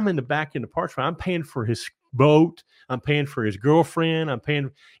 So I'm in the back in the parts room. I'm paying for his boat. I'm paying for his girlfriend. I'm paying,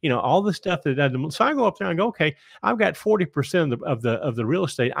 all the stuff that does. So I go up there and I go, okay, I've got 40% of the real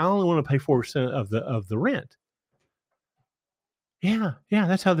estate. I only want to pay 4% of the rent. Yeah,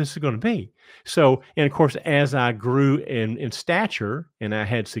 that's how this is going to be. So, and of course, as I grew in stature and I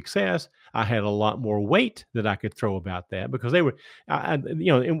had success, I had a lot more weight that I could throw about that because they were,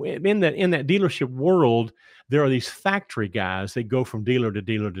 in that dealership world, there are these factory guys that go from dealer to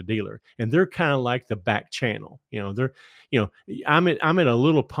dealer to dealer, and they're kind of like the back channel. I'm at a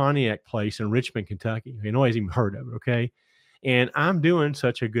little Pontiac place in Richmond, Kentucky. Nobody's even heard of it. Okay, and I'm doing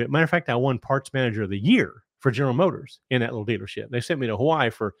such a good. Matter of fact, I won Parts Manager of the Year for General Motors in that little dealership. They sent me to Hawaii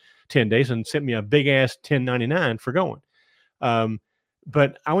for 10 days and sent me a big ass 1099 for going.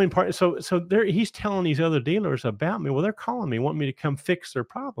 But I went so there he's telling these other dealers about me. Well, they're calling me, wanting me to come fix their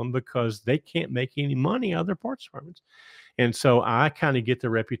problem because they can't make any money out of their parts departments. And so I kind of get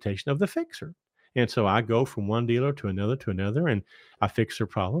the reputation of the fixer. And so I go from one dealer to another, and I fix their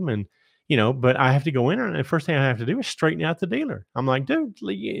problem. And but I have to go in there, and the first thing I have to do is straighten out the dealer. I'm like, dude,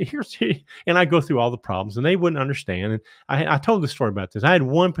 and I go through all the problems, and they wouldn't understand. And I told the story about this. I had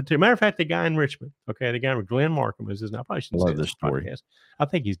one particular, matter of fact, the guy in Richmond, the guy with Glenn Markham is his. I probably shouldn't say this story. Podcast. I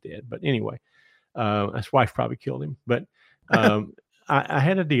think he's dead, but anyway, his wife probably killed him. But I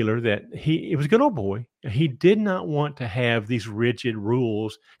had a dealer that it was a good old boy. He did not want to have these rigid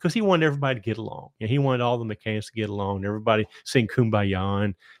rules because he wanted everybody to get along. He wanted all the mechanics to get along, everybody sing Kumbaya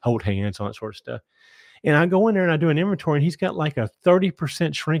and hold hands, all that sort of stuff. And I go in there and I do an inventory, and he's got like a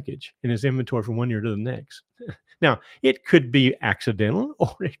 30% shrinkage in his inventory from one year to the next. Now, it could be accidental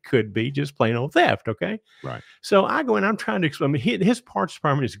or it could be just plain old theft, okay? Right. So I go in, I'm trying to explain. His parts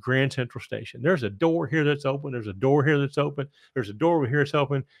department is Grand Central Station. There's a door here that's open. There's a door here that's open. There's a door over here that's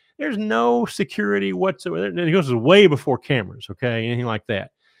open. There's no security whatsoever. And it goes way before cameras, okay? Anything like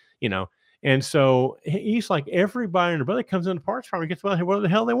that, And so he's like, everybody and their brother comes in the parts department and gets what the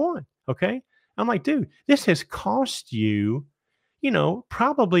hell they want, okay? I'm like, dude, this has cost you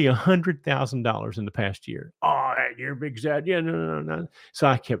probably $100,000 in the past year. Oh, you're big sad. Yeah, no. So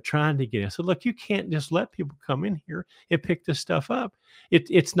I kept trying to get it. I said, look, you can't just let people come in here and pick this stuff up.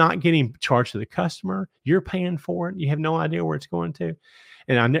 It's not getting charged to the customer. You're paying for it. You have no idea where it's going to.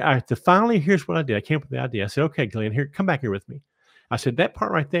 And finally, here's what I did. I came up with the idea. I said, okay, Glenn, come back here with me. I said, that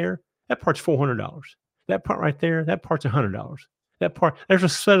part right there, that part's $400. That part right there, that part's $100. That part, there's a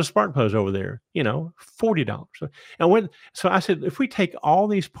set of spark plugs over there, $40. So I said, if we take all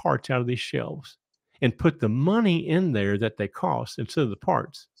these parts out of these shelves and put the money in there that they cost instead of the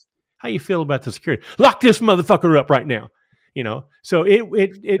parts, how you feel about the security? Lock this motherfucker up right now. So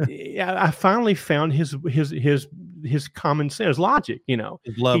I finally found his common sense logic. He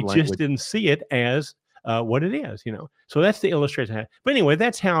just didn't see it as what it is. So that's the illustration. But anyway,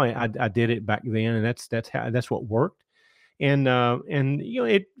 that's how I did it back then, and that's what worked. And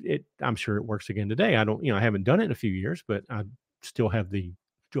I'm sure it works again today. I haven't done it in a few years, but I still have the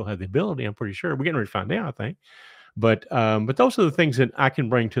ability. I'm pretty sure we're getting ready to find out, I think. But those are the things that I can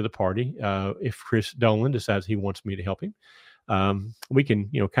bring to the party. If Chris Dolan decides he wants me to help him, we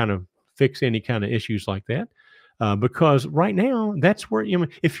can, kind of fix any kind of issues like that. because right now that's where,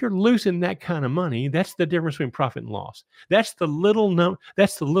 if you're losing that kind of money, that's the difference between profit and loss. That's the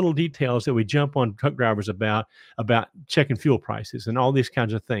little details that we jump on truck drivers about checking fuel prices and all these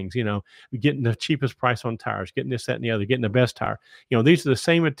kinds of things. Getting the cheapest price on tires, getting this, that, and the other, getting the best tire. These are the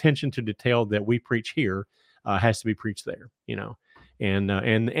same attention to detail that we preach here has to be preached there. And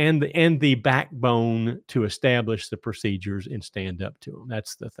the backbone to establish the procedures and stand up to them.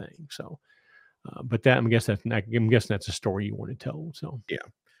 That's the thing. So. But I'm guessing that's a story you want to tell. So yeah,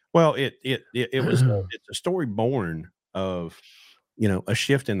 well, it was it's a story born of a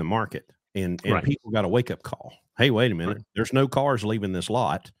shift in the market, and right. people got a wake up call. Hey, wait a minute, Right. There's no cars leaving this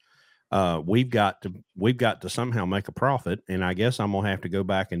lot. We've got to somehow make a profit, and I guess I'm gonna have to go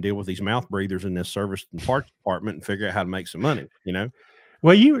back and deal with these mouth breathers in this service and parts department and figure out how to make some money.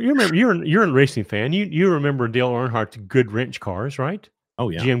 Well, you remember you're a racing fan. You remember Dale Earnhardt's Goodwrench cars, right? Oh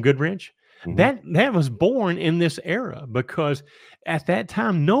yeah, GM Goodwrench. Mm-hmm. That was born in this era because at that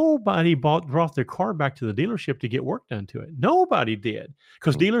time nobody brought their car back to the dealership to get work done to it. Nobody did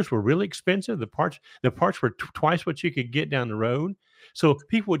because dealers were really expensive. The parts were twice what you could get down the road. So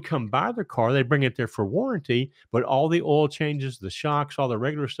people would come buy their car, they bring it there for warranty, but all the oil changes, the shocks, all the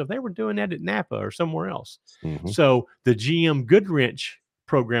regular stuff, they were doing that at Napa or somewhere else. Mm-hmm. So the GM Goodwrench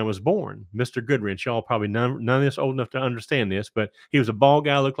program was born. Mr. Goodwrench, y'all probably none of this old enough to understand this, but he was a bald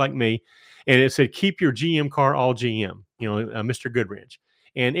guy, looked like me, and it said, "Keep your GM car all GM." Mr. Goodwrench,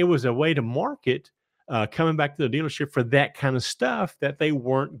 and it was a way to market coming back to the dealership for that kind of stuff that they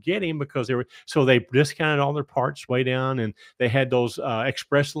weren't getting because they discounted all their parts way down, and they had those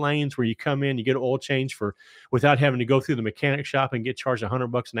express lanes where you come in, you get an oil change without having to go through the mechanic shop and get charged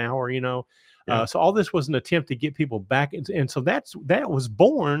 $100 an hour. Yeah. So all this was an attempt to get people back, and so that was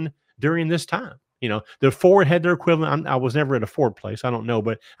born during this time. The Ford had their equivalent. I was never at a Ford place. I don't know,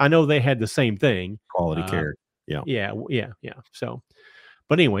 but I know they had the same thing. Quality care. Yeah. Yeah. So,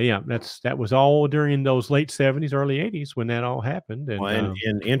 but anyway, yeah, that was all during those late 70s, early 80s when that all happened. And, well,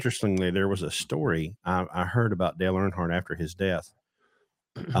 and interestingly, there was a story I heard about Dale Earnhardt after his death,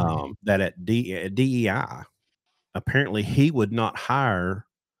 that at DEI, apparently he would not hire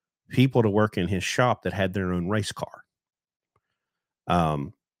people to work in his shop that had their own race car,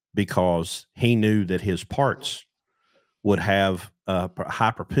 because he knew that his parts would have a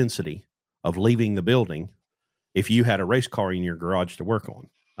high propensity of leaving the building if you had a race car in your garage to work on.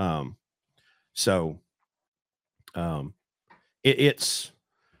 It's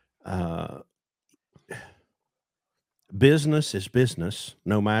business is business,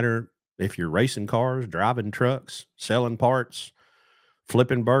 no matter if you're racing cars, driving trucks, selling parts,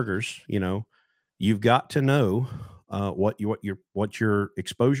 flipping burgers. You've got to know what your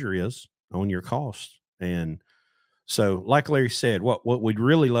exposure is on your costs. And so, like Larry said, what we'd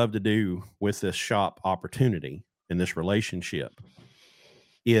really love to do with this shop opportunity and this relationship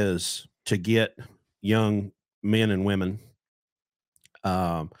is to get young men and women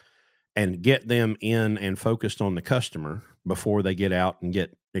and get them in and focused on the customer before they get out and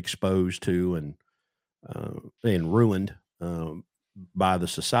get exposed to and ruined by the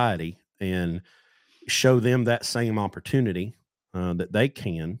society, and show them that same opportunity that they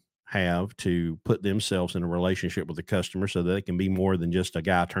can have to put themselves in a relationship with the customer so that they can be more than just a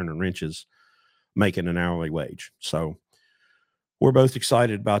guy turning wrenches making an hourly wage. So we're both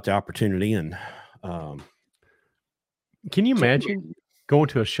excited about the opportunity. And can you imagine going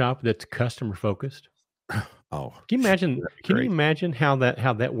to a shop that's customer focused? Oh, can you imagine how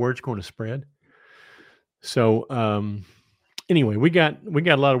that word's going to spread? So anyway, we got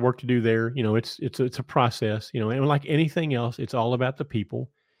a lot of work to do there. It's a process, and like anything else, it's all about the people.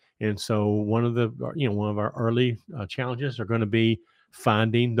 And so one of our early challenges are going to be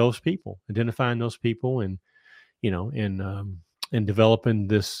finding those people, identifying those people, and developing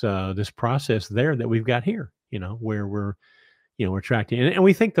this process there that we've got here, where we're attracting, and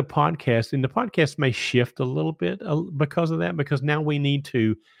we think the podcast may shift a little bit because of that, because now we need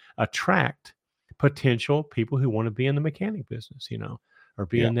to attract potential people who want to be in the mechanic business, or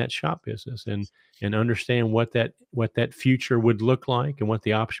be in that shop business, and understand what that future would look like and what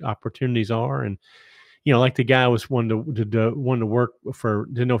the opportunities are. And like the guy was wanting to work for,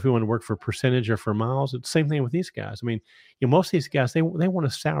 didn't know if he wanted to work for percentage or for miles. It's the same thing with these guys. I mean, most of these guys, they want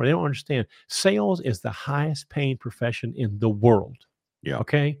a salary. They don't understand sales is the highest paying profession in the world. Yeah.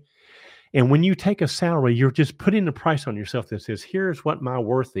 Okay. And when you take a salary, you're just putting the price on yourself that says, here's what my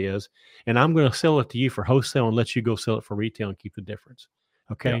worth is, and I'm going to sell it to you for wholesale and let you go sell it for retail and keep the difference.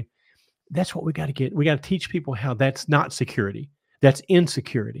 Okay. Yeah. That's what we got to get. We got to teach people how that's not security. That's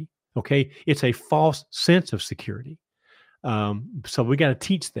insecurity. Okay. It's a false sense of security. So we got to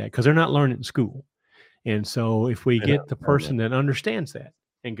teach that because they're not learning in school. And so if we Yeah, get the person that understands that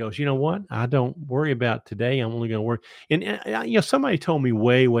and goes, you know what, I don't worry about today. I'm only going to work. And somebody told me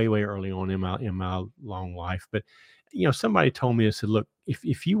way, way, way early on in my long life, but somebody told me, I said, look,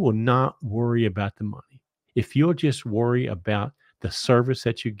 if you will not worry about the money, if you'll just worry about the service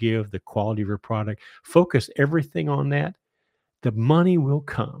that you give, the quality of your product, focus everything on that, the money will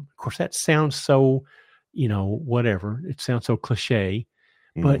come. Of course, that sounds so, whatever. It sounds so cliche,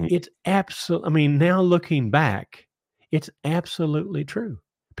 but it's absolutely, I mean, now looking back, it's absolutely true.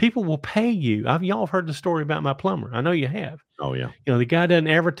 People will pay you. Y'all have heard the story about my plumber. I know you have. Oh yeah. The guy doesn't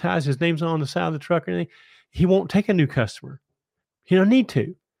advertise, his name's on the side of the truck or anything. He won't take a new customer. He don't need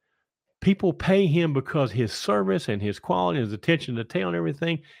to. People pay him because his service and his quality, his attention to detail and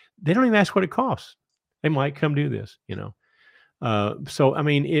everything. They don't even ask what it costs. They might come do this, So, I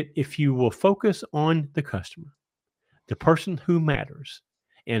mean, if you will focus on the customer, the person who matters,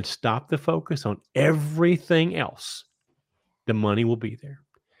 and stop the focus on everything else, the money will be there.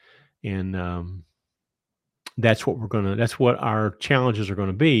 And that's what our challenges are going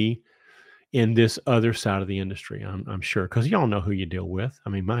to be in this other side of the industry, I'm sure, because y'all know who you deal with. I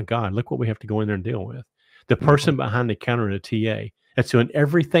mean, my God, look what we have to go in there and deal with. The person behind the counter at a TA that's doing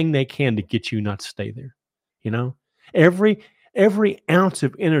everything they can to get you not to stay there. Every ounce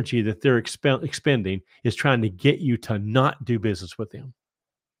of energy that they're expending is trying to get you to not do business with them.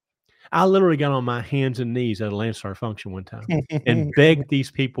 I literally got on my hands and knees at a Landstar function one time and begged these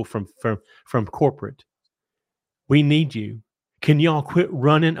people from corporate, we need you. Can y'all quit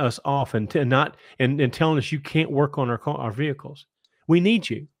running us off and telling us you can't work on our vehicles? We need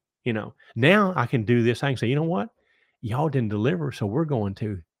you. Now I can do this. I can say, you know what? Y'all didn't deliver, so we're going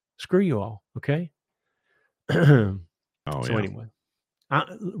to screw you all. Okay. Anyway,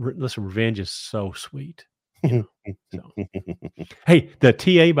 listen, revenge is so sweet. So. Hey, the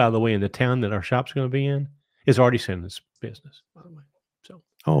TA, by the way, in the town that our shop's going to be in is already sending us business, by the way. So.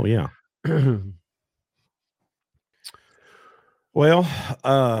 Oh yeah. Well,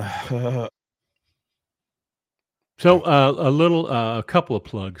 so a couple of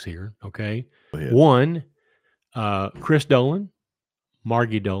plugs here. Okay. One, Chris Dolan,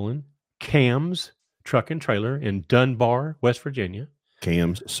 Margie Dolan, Cam's Truck and Trailer in Dunbar, West Virginia.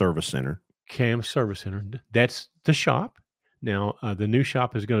 Cam's Service Center. Cam's Service Center. That's the shop. Now, the new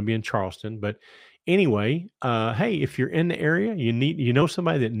shop is going to be in Charleston. But anyway, hey, if you're in the area, you know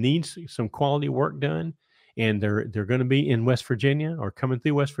somebody that needs some quality work done, and they're going to be in West Virginia or coming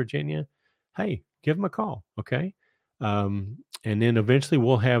through West Virginia, hey, give them a call, okay? And then eventually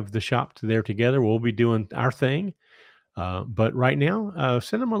we'll have the shop there together. We'll be doing our thing. But right now,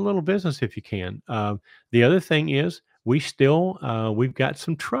 send them a little business if you can. The other thing is, we've got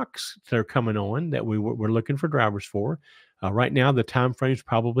some trucks that are coming on that we're looking for drivers for. Right now, the time frame is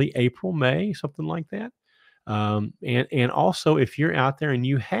probably April, May, something like that. And also, if you're out there and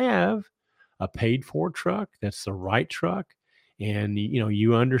you have a paid for truck, that's the right truck, and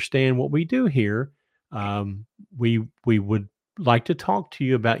you understand what we do here, we would like to talk to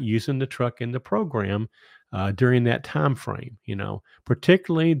you about using the truck in the program during that time frame,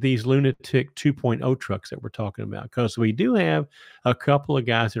 particularly these Lunatic 2.0 trucks that we're talking about, because we do have a couple of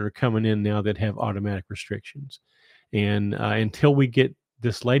guys that are coming in now that have automatic restrictions. And until we get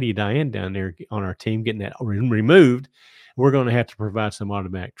this lady Diane down there on our team getting that removed, we're going to have to provide some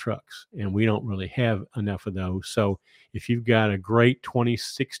automatic trucks, and we don't really have enough of those. So if you've got a great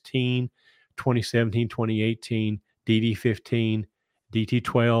 2016, 2017, 2018 DD15,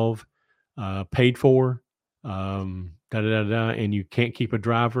 DT12 paid for, and you can't keep a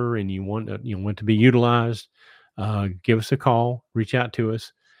driver and you want to be utilized, give us a call, reach out to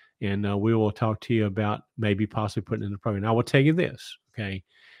us, and we will talk to you about maybe possibly putting in the program. I will tell you this, okay?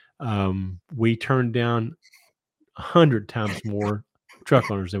 We turn down 100 times more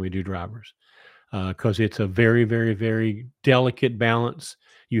truck owners than we do drivers, because it's a very, very, very delicate balance.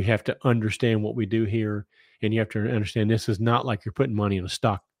 You have to understand what we do here, and you have to understand this is not like you're putting money in a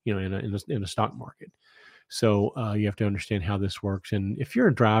stock, in a stock market. So you have to understand how this works. And if you're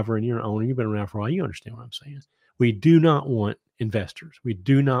a driver and you're an owner, you've been around for a while, you understand what I'm saying. We do not want investors. We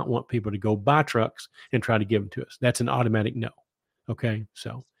do not want people to go buy trucks and try to give them to us. That's an automatic no. Okay.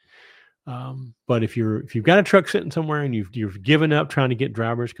 So, but if you've got a truck sitting somewhere and you've given up trying to get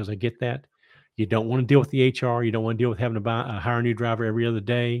drivers, because I get that, you don't want to deal with the HR, you don't want to deal with having to hire a new driver every other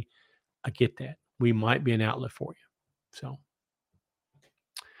day. I get that. We might be an outlet for you. So.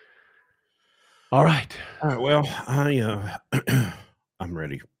 All right. Well, I'm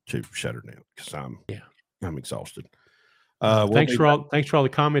ready to shut her down because I'm exhausted. Thanks for all the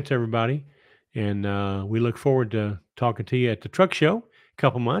comments, everybody, and we look forward to talking to you at the truck show in a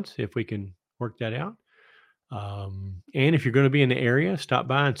couple months if we can work that out. And if you're going to be in the area, stop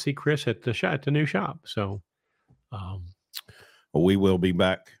by and see Chris at the new shop. So, well, we will be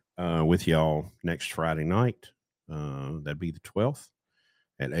back with y'all next Friday night. That'd be the 12th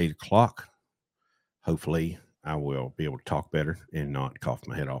at 8:00. Hopefully, I will be able to talk better and not cough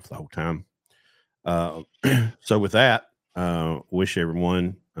my head off the whole time. So with that, wish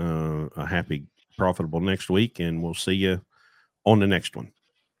everyone a happy, profitable next week, and we'll see you on the next one.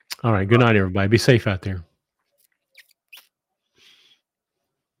 All right. Good night, everybody. Be safe out there.